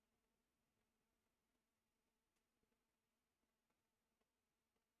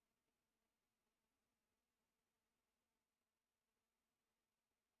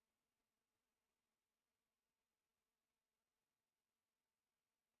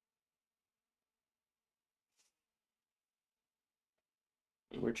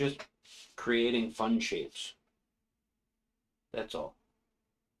 We're just creating fun shapes. That's all.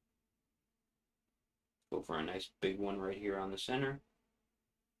 Go for a nice big one right here on the center.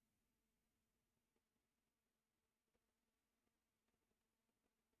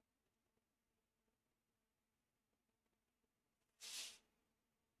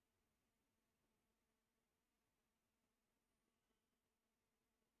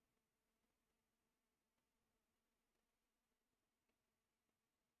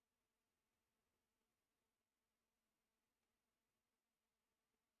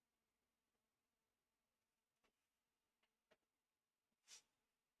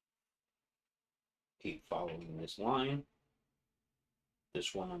 Keep following this line.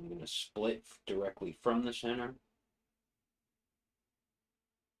 This one I'm going to split directly from the center.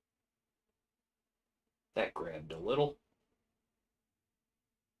 That grabbed a little.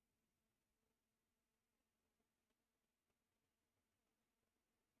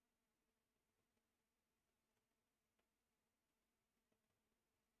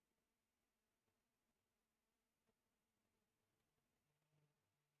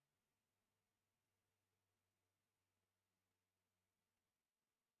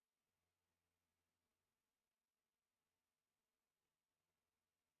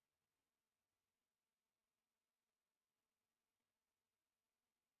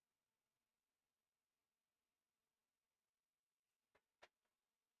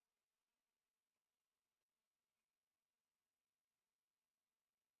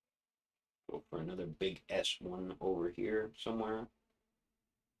 Go for another big S1 over here somewhere.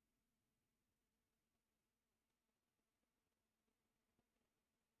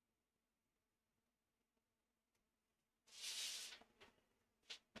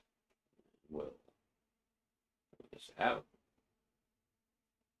 We'll put this out.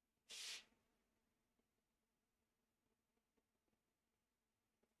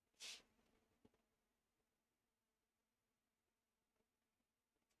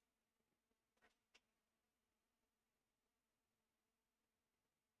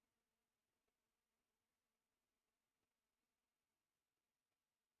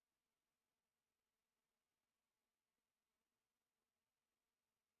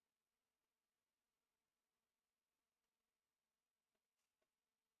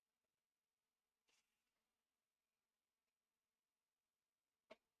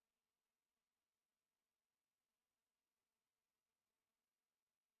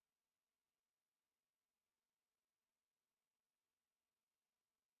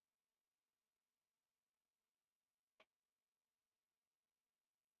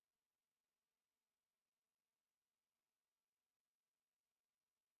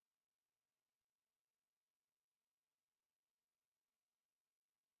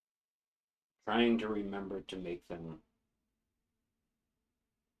 Trying to remember to make them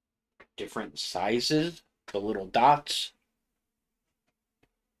different sizes, the little dots.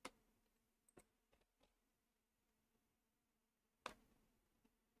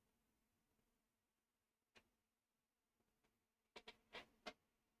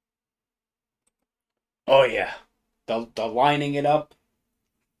 Oh yeah, the lining it up.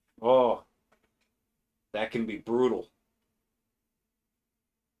 Oh, that can be brutal.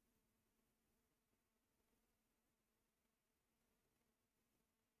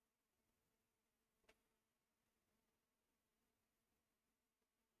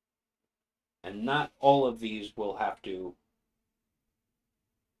 And not all of these will have to,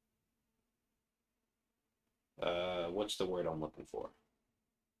 what's the word I'm looking for?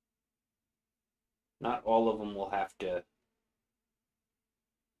 Not all of them will have to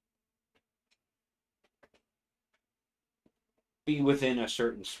be within a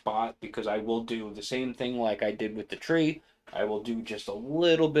certain spot, because I will do the same thing like I did with the tree. I will do just a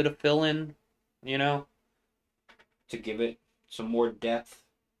little bit of fill in, you know, to give it some more depth.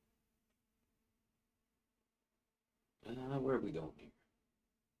 Where are we going here?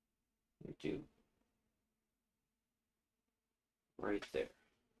 We do right there.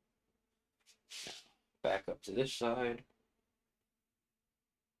 Now, back up to this side.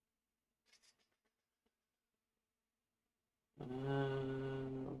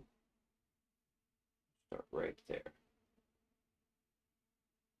 Start right there.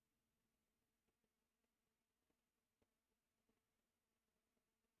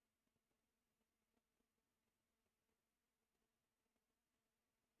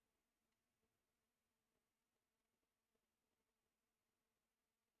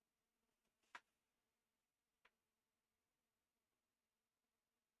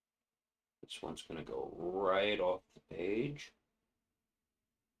 This one's going to go right off the page.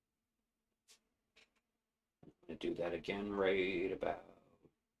 I'm going to do that again right about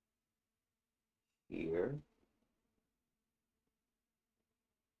here.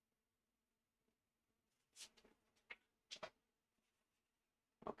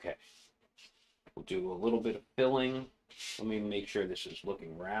 Okay. We'll do a little bit of filling. Let me make sure this is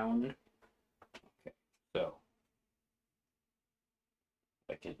looking round. Okay, so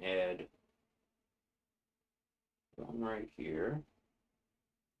I can add one right here.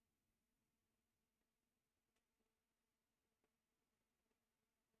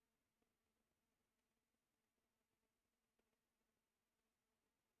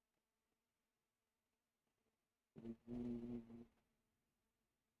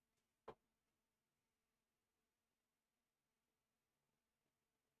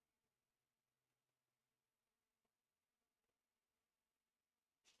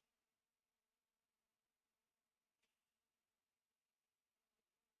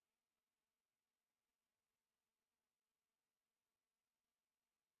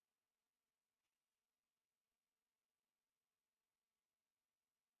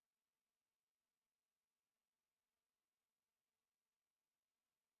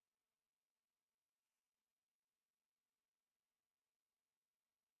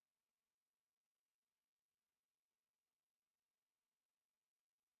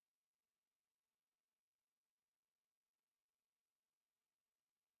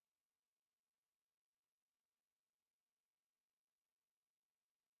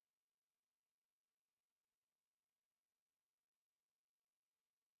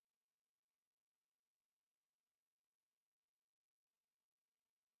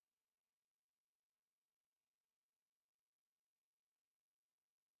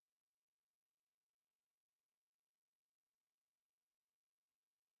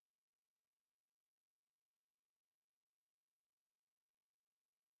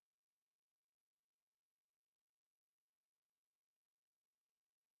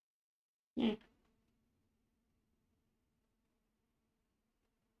 Hmm.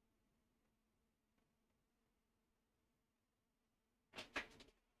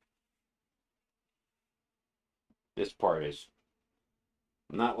 This part is,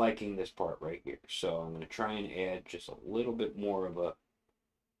 I'm not liking this part right here, so I'm going to try and add just a little bit more of a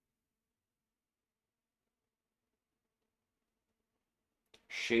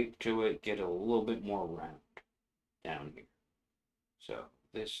shape to it, get it a little bit more round down here. So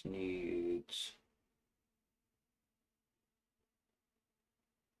this needs,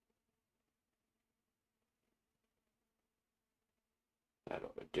 that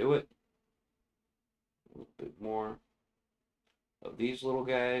ought to do it. A little bit more of these little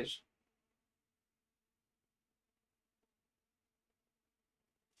guys.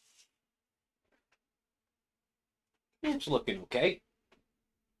 It's looking okay.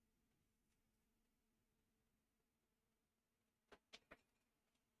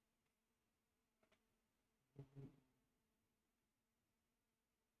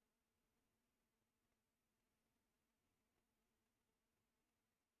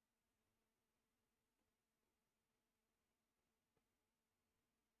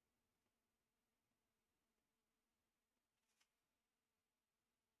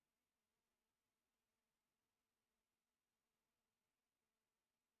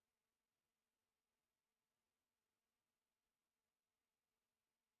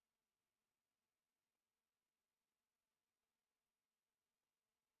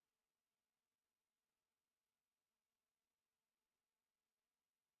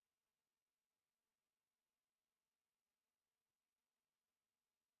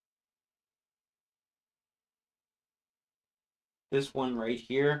 This one right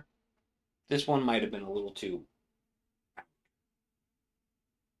here, this one might have been a little too,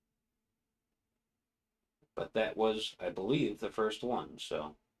 but that was, I believe, the first one,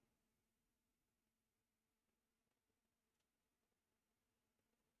 so.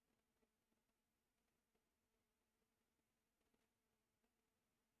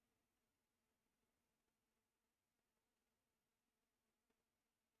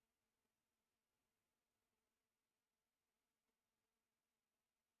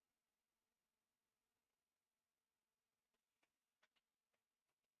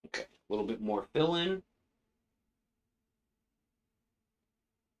 Okay, a little bit more fill in.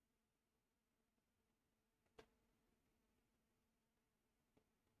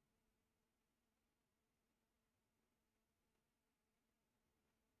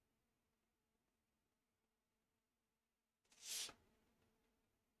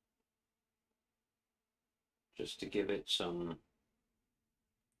 Just to give it some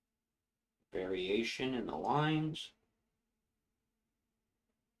variation in the lines.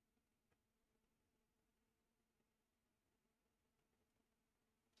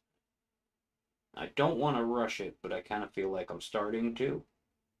 I don't want to rush it, but I kind of feel like I'm starting to.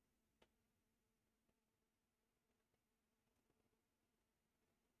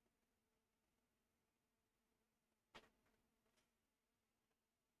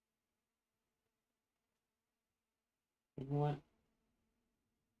 You know what?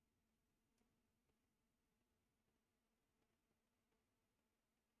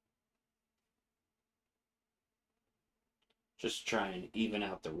 Just try and even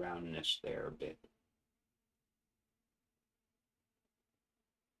out the roundness there a bit.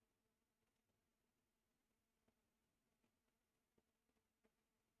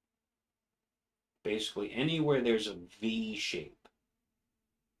 Basically, anywhere there's a V shape,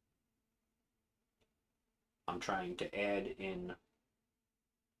 I'm trying to add in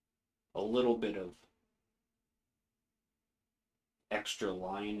a little bit of extra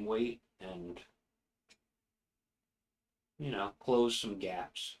line weight and, you know, close some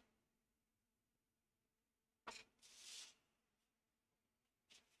gaps.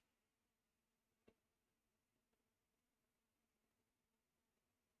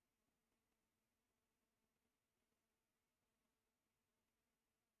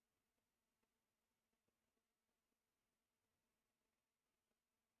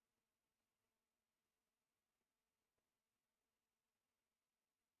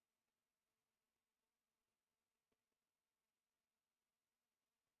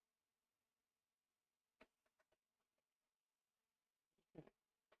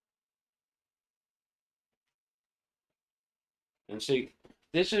 And see,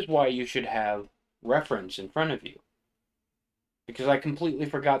 this is why you should have reference in front of you. Because I completely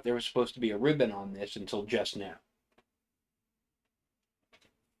forgot there was supposed to be a ribbon on this until just now.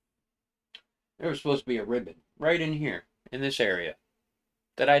 There was supposed to be a ribbon right in here, in this area,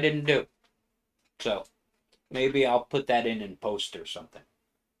 that I didn't do. So, maybe I'll put that in post or something.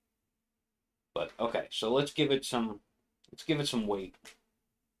 But, okay, so let's give it some weight.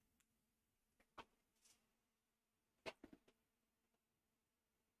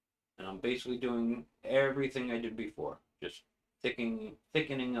 And I'm basically doing everything I did before. Just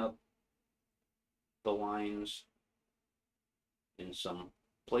thickening up the lines in some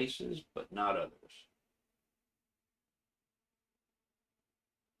places, but not others.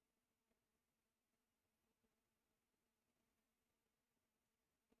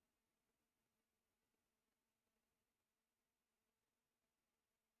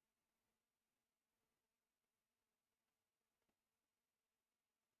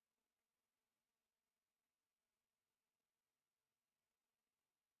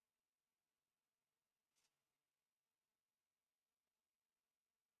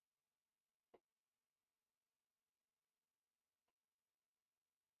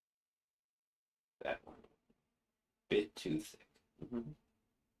 That one, bit too thick. Mm-hmm.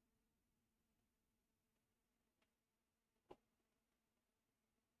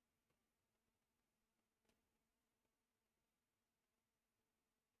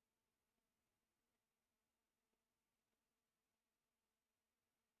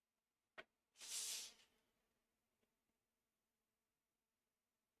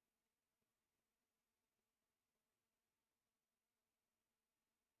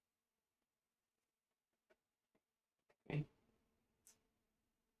 Okay.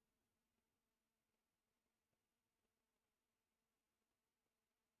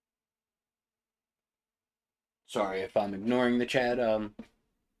 Sorry if I'm ignoring the chat.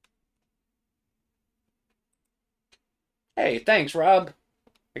 Hey, thanks, Rob.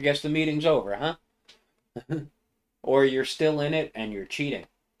 I guess the meeting's over, huh? Or you're still in it and you're cheating.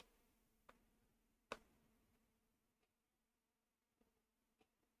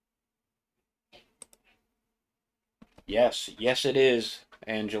 Yes, yes it is,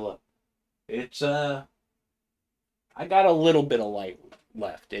 Angela. It's I got a little bit of light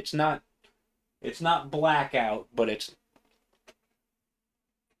left. It's not blackout, but it's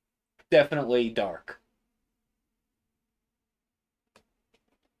definitely dark.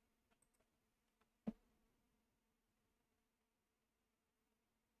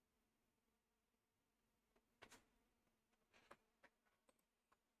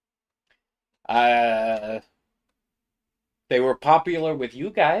 Uh they were popular with you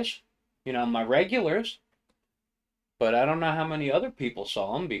guys, you know, my regulars, but I don't know how many other people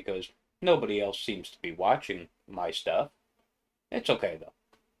saw them because nobody else seems to be watching my stuff. It's okay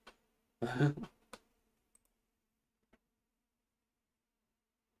though.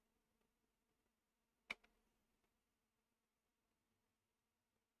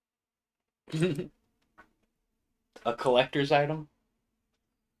 A collector's item?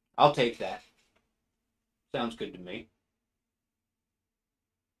 I'll take that. Sounds good to me.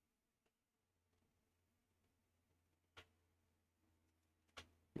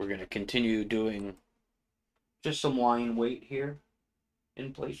 We're going to continue doing just some line weight here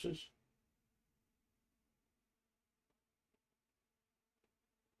in places.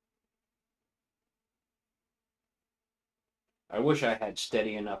 I wish I had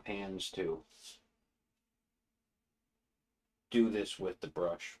steady enough hands to do this with the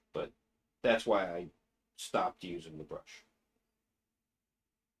brush, but that's why I stopped using the brush.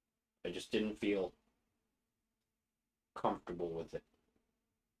 I just didn't feel comfortable with it.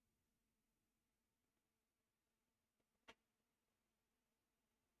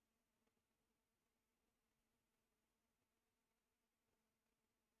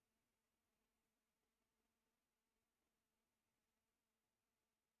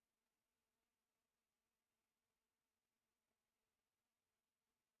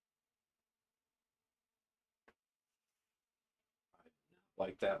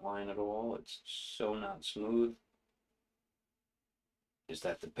 Like that line at all. It's so not smooth. Is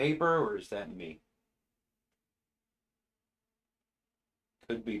that the paper or is that me?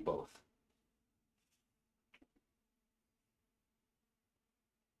 Could be both.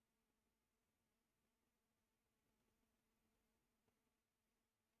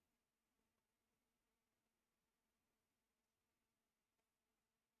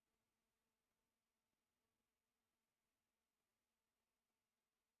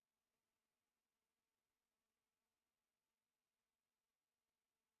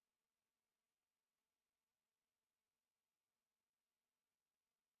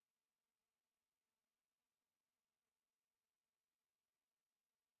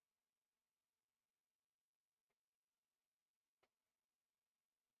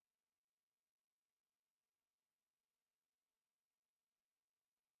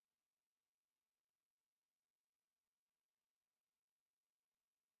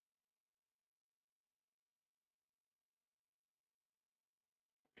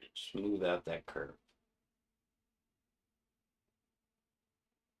 Smooth out that curve.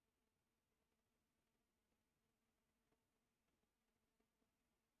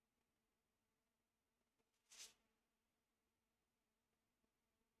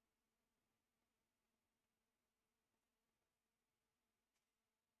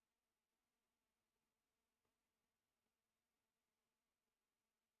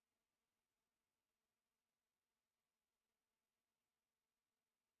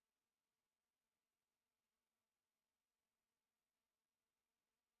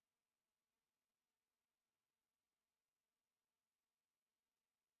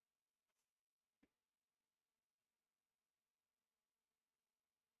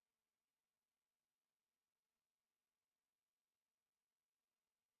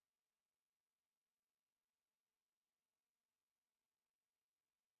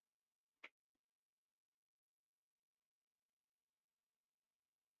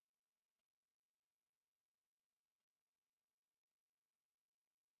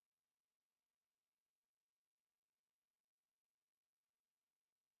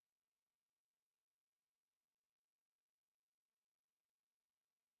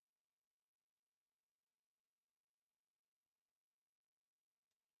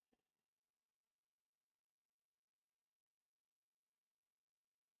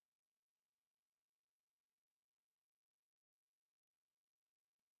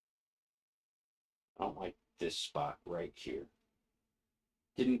 I don't like this spot right here.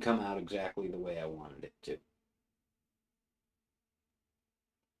 Didn't come out exactly the way I wanted it to.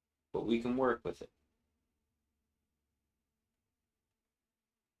 But we can work with it.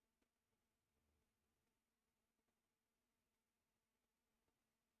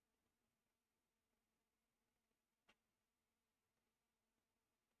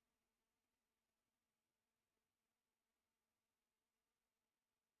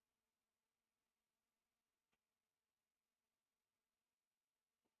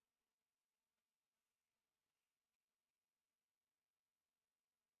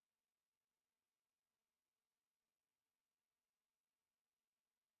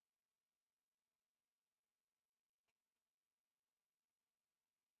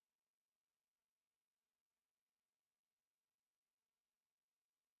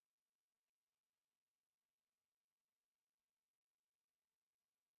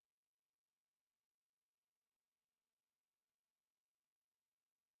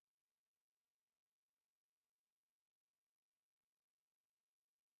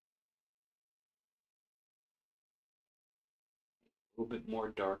 A little bit more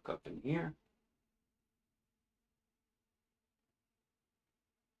dark up in here.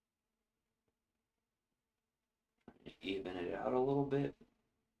 Even it out a little bit.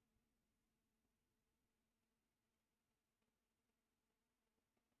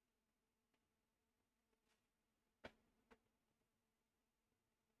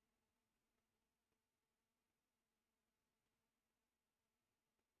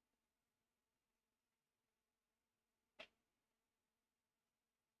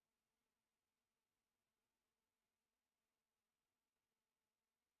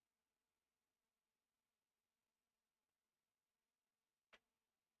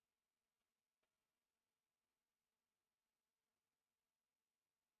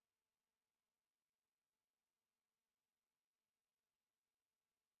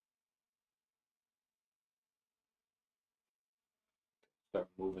 Start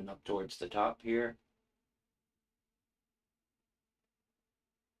moving up towards the top here.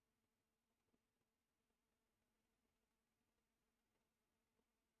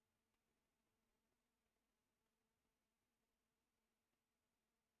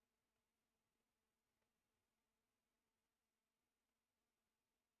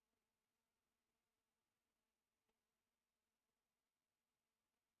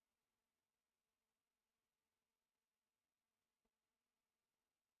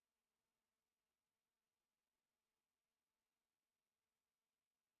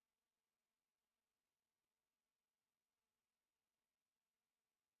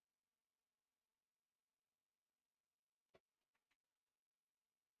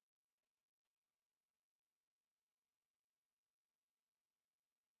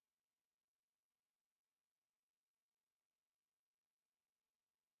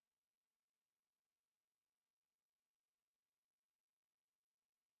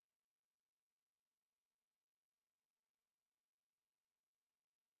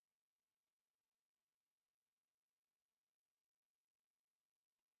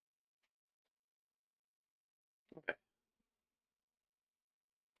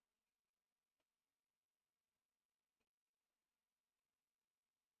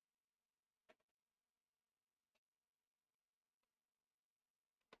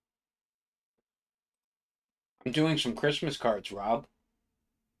 I'm doing some Christmas cards, Rob.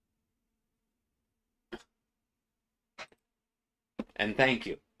 And thank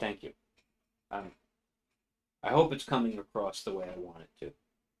you. Thank you. I hope it's coming across the way I want it to.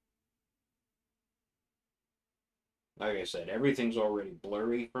 Like I said, everything's already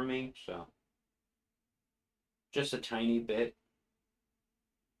blurry for me, so just a tiny bit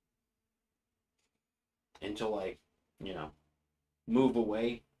until I, you know, move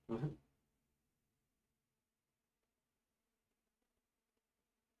away.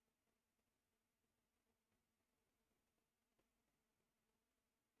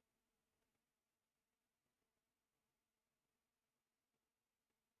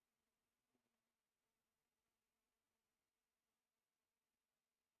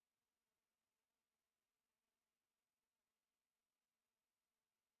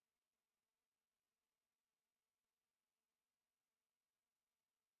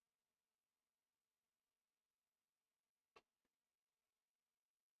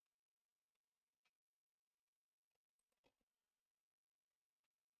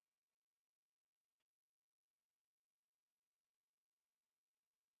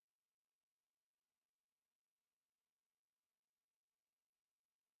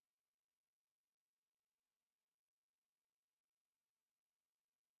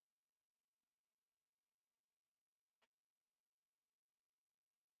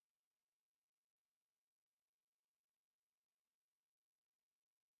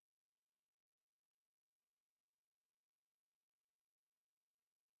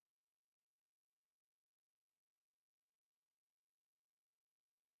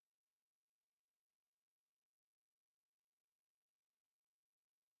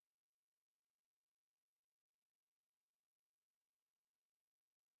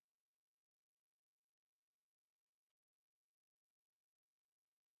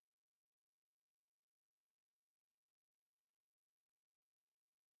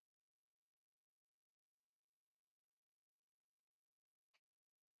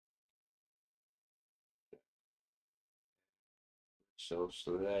 So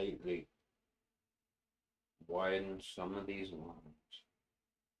slightly widen some of these lines.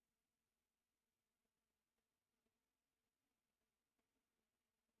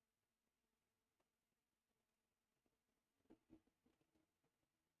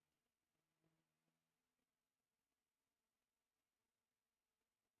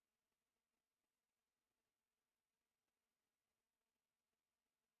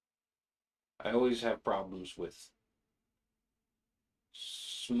 I always have problems with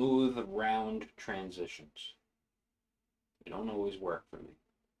smooth, round transitions. They don't always work for me.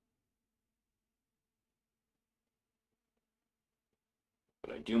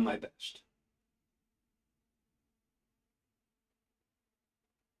 But I do my best.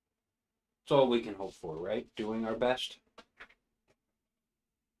 It's all we can hope for, right? Doing our best.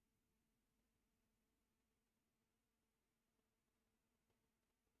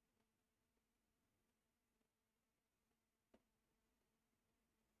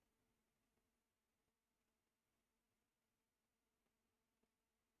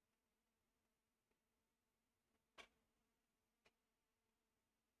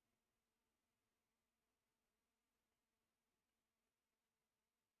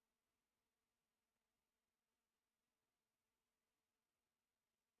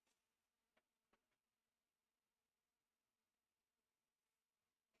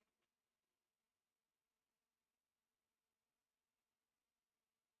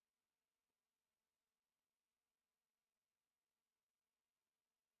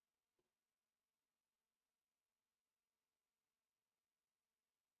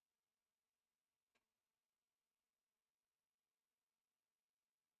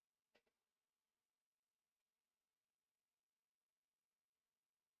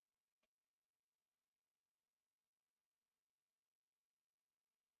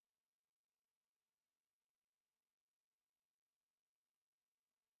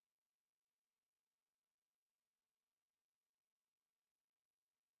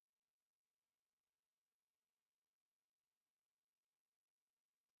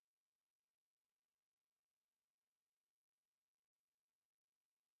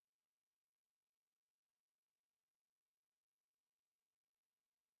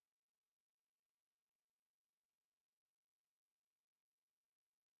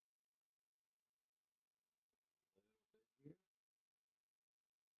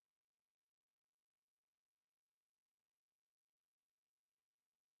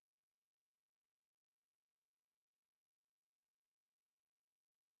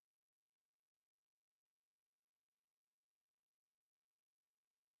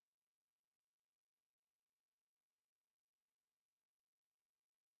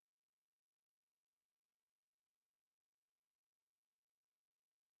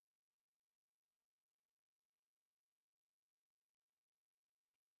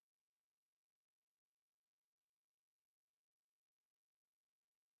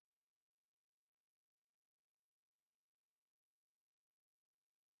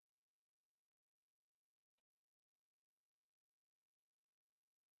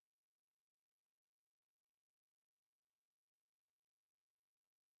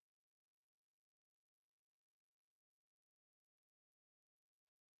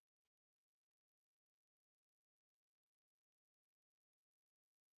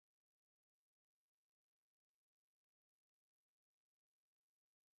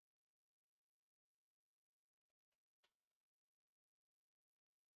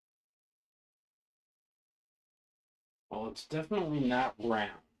 Well, it's definitely not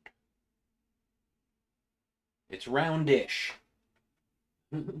round. It's roundish.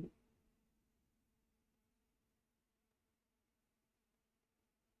 See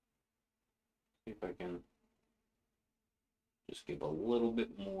if I can just give a little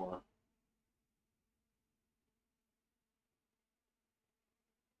bit more.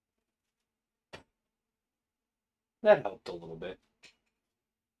 That helped a little bit.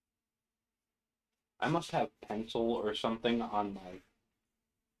 I must have pencil or something on my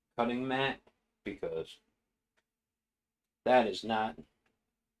cutting mat because that is not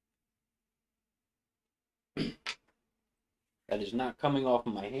coming off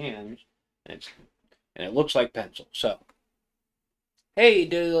of my hands, and it looks like pencil. So, hey,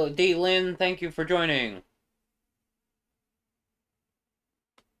 D. Lynn, thank you for joining.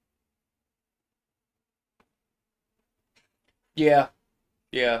 Yeah,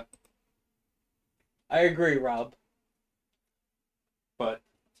 yeah, I agree, Rob. But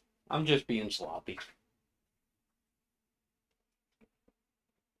I'm just being sloppy.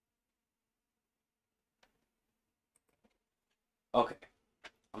 Okay,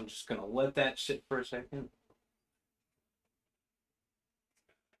 I'm just gonna let that sit for a second.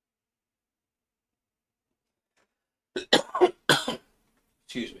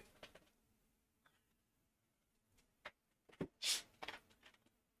 Excuse me.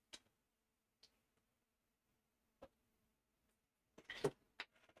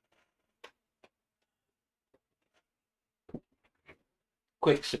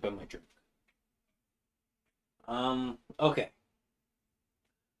 Quick sip of my drink. Okay.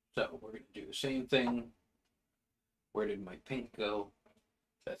 So we're gonna do the same thing. Where did my pink go?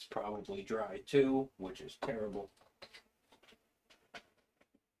 That's probably dry too, which is terrible.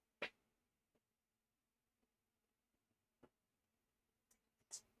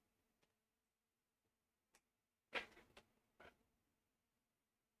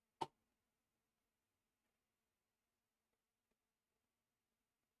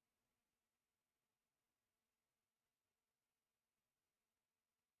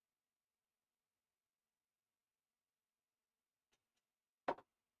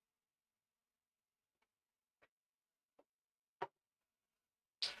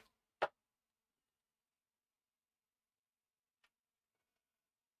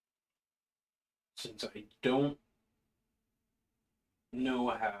 Since I don't know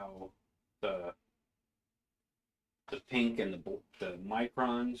how the pink and the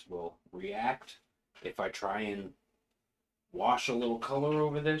microns will react if I try and wash a little color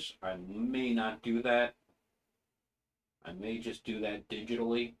over this, I may not do that. I may just do that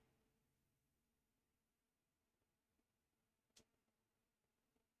digitally.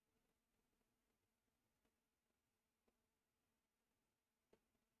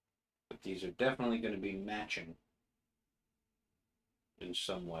 But these are definitely going to be matching in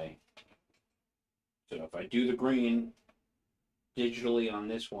some way. So if I do the green digitally on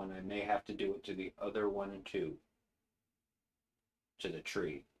this one, I may have to do it to the other one too. To the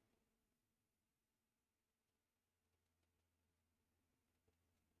tree.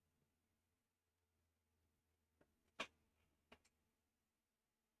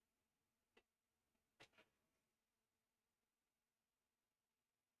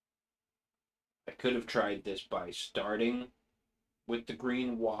 I could have tried this by starting with the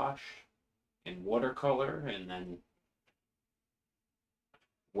green wash in watercolor and then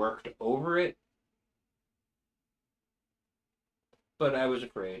worked over it, but I was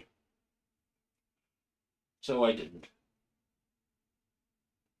afraid. So I didn't.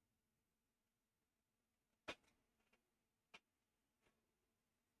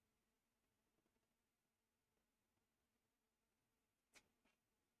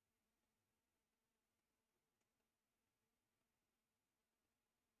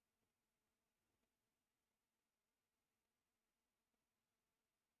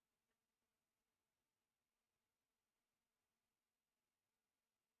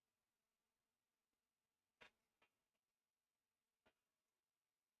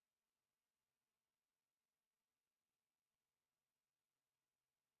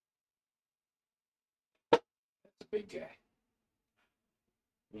 That's a big guy.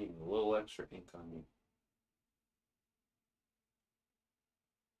 Need a little extra ink on me.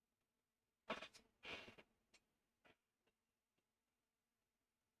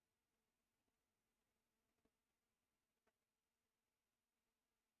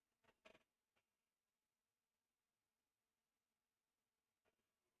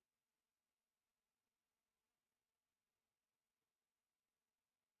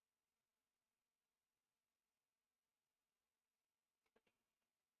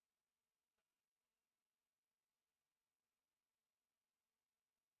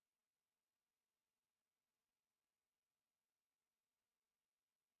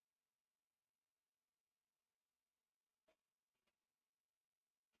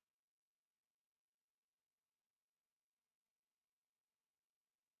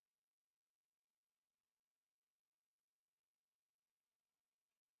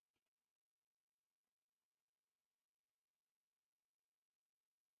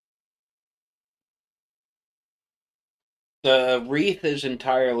 The wreath is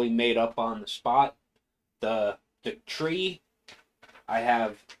entirely made up on the spot. The tree, I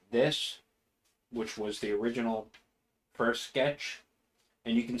have this, which was the original first sketch,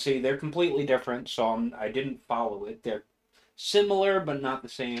 and you can see they're completely different, so I didn't follow it. They're similar, but not the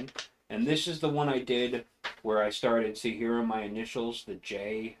same. And this is the one I did where I started, see, here are my initials, the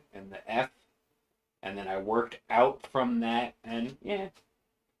J and the F, and then I worked out from that, and yeah,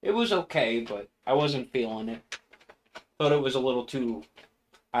 it was okay, but I wasn't feeling it. Thought it was a little too,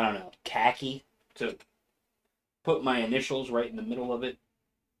 I don't know, tacky to put my initials right in the middle of it.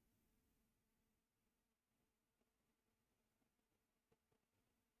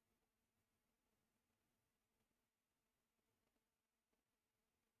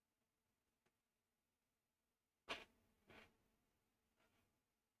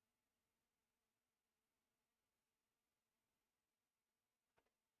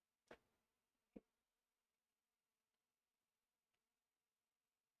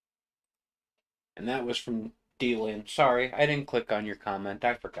 And that was from D-Lynn. Sorry, I didn't click on your comment.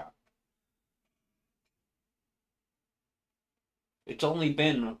 I forgot. It's only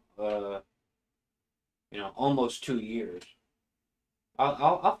been, almost 2 years.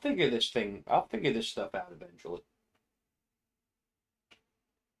 I'll figure this thing. I'll figure this stuff out eventually.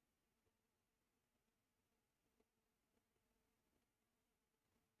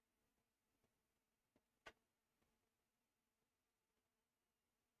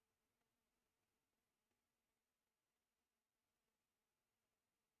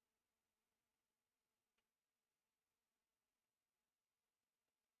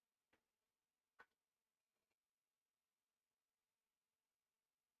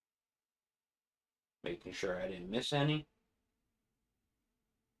 Making sure I didn't miss any.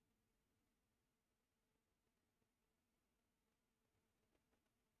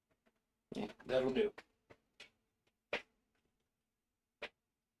 Yeah, that'll do.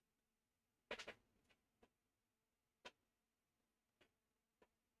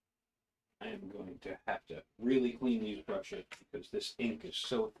 I am going to have to really clean these brushes because this ink is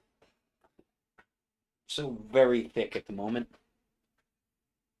so very thick at the moment.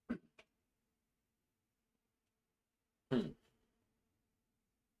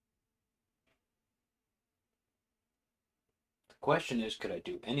 The question is, could I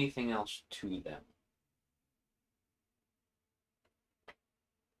do anything else to them?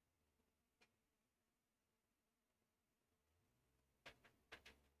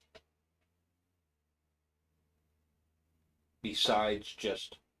 Besides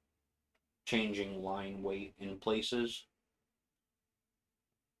just changing line weight in places.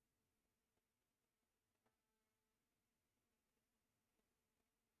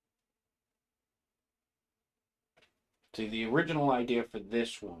 See, the original idea for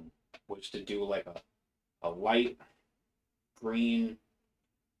this one was to do like a light green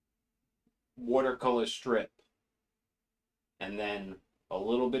watercolor strip, and then a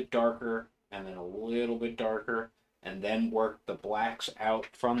little bit darker, and then a little bit darker, and then work the blacks out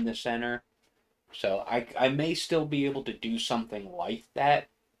from the center. So I may still be able to do something like that,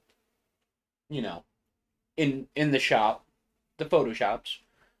 you know, in the shop, the Photoshops.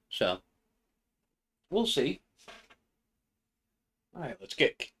 So we'll see. All right, let's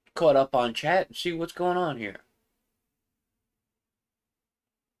get caught up on chat and see what's going on here.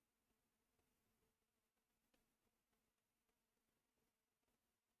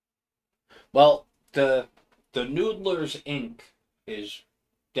 Well, the Noodler's ink is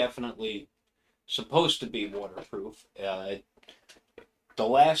definitely supposed to be waterproof. The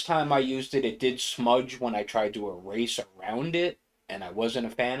last time I used it, it did smudge when I tried to erase around it, and I wasn't a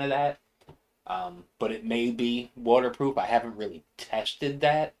fan of that. But it may be waterproof. I haven't really tested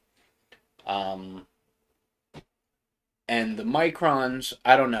that. Um, and the Microns,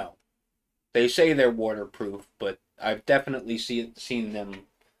 I don't know. They say they're waterproof, but I've definitely seen them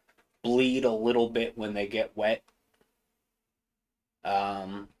bleed a little bit when they get wet.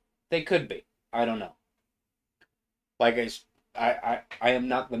 Um, they could be. I don't know. Like I am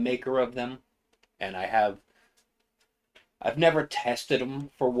not the maker of them, and I've never tested them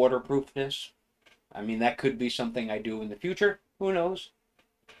for waterproofness. I mean, that could be something I do in the future. Who knows?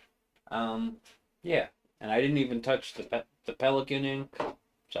 Um, yeah, and I didn't even touch the Pelican ink,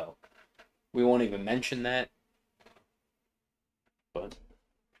 so we won't even mention that. But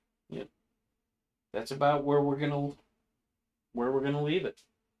yeah, that's about where we're gonna leave it.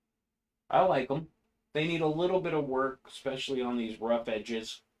 I like them. They need a little bit of work, especially on these rough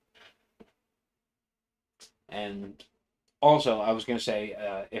edges. And also, I was gonna say,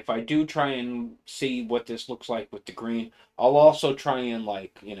 if I do try and see what this looks like with the green, I'll also try and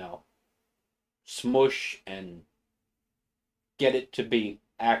smush and get it to be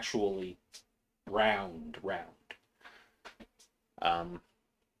actually round.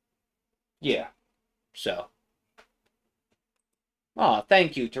 Yeah, so. Oh,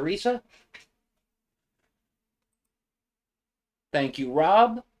 thank you, Teresa. Thank you,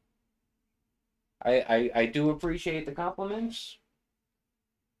 Rob. I do appreciate the compliments.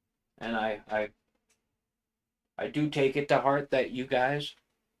 And I do take it to heart that you guys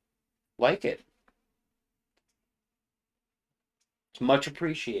like it. It's much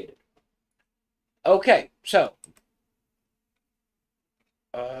appreciated. Okay, so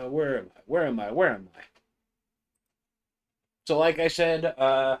where am I? So like I said,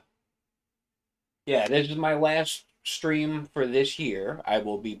 yeah, this is my last stream for this year. I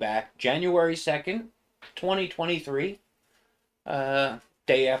will be back January 2nd, 2023.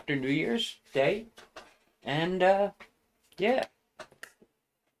 Day after New Year's Day. And yeah.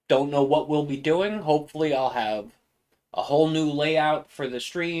 Don't know what we'll be doing. Hopefully I'll have a whole new layout for the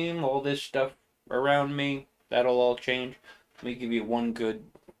stream, all this stuff around me. That'll all change. Let me give you one good,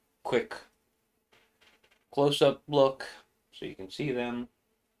 quick close-up look so you can see them.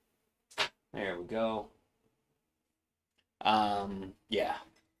 There we go. Yeah.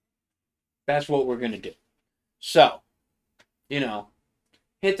 That's what we're going to do. So, you know,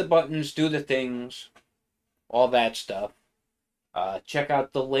 hit the buttons, do the things, all that stuff. Check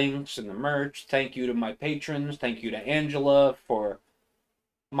out the links and the merch. Thank you to my patrons. Thank you to Angela for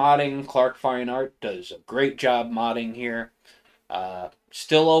modding. Lachri Fine Art does a great job modding here.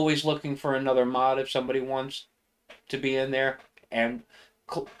 Still always looking for another mod if somebody wants to be in there. And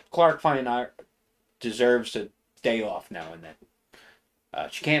Lachri Fine Art deserves a day off now and then.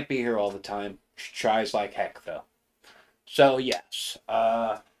 She can't be here all the time. She tries like heck, though. So, yes.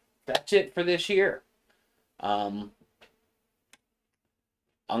 That's it for this year. I'm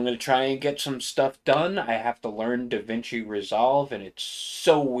going to try and get some stuff done. I have to learn DaVinci Resolve, and it's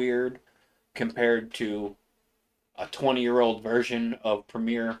so weird compared to a 20-year-old version of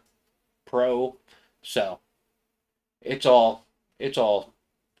Premiere Pro. So, it's all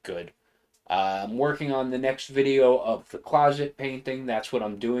good. I'm working on the next video of the closet painting. That's what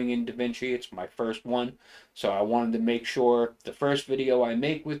I'm doing in DaVinci. It's my first one. So I wanted to make sure the first video I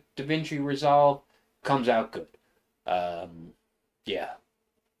make with DaVinci Resolve comes out good. Yeah.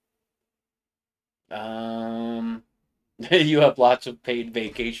 You have lots of paid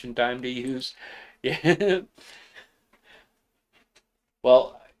vacation time to use. Yeah.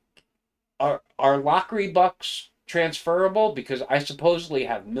 Well, are Lachri bucks transferable? Because I supposedly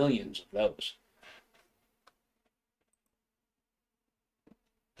have millions of those.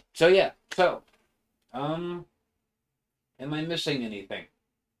 So yeah, so am I missing anything?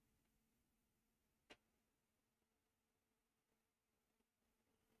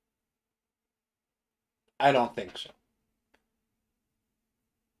 I don't think so.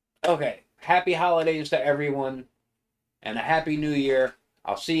 Okay, happy holidays to everyone, and a happy new year.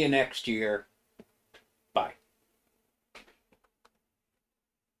 I'll see you next year.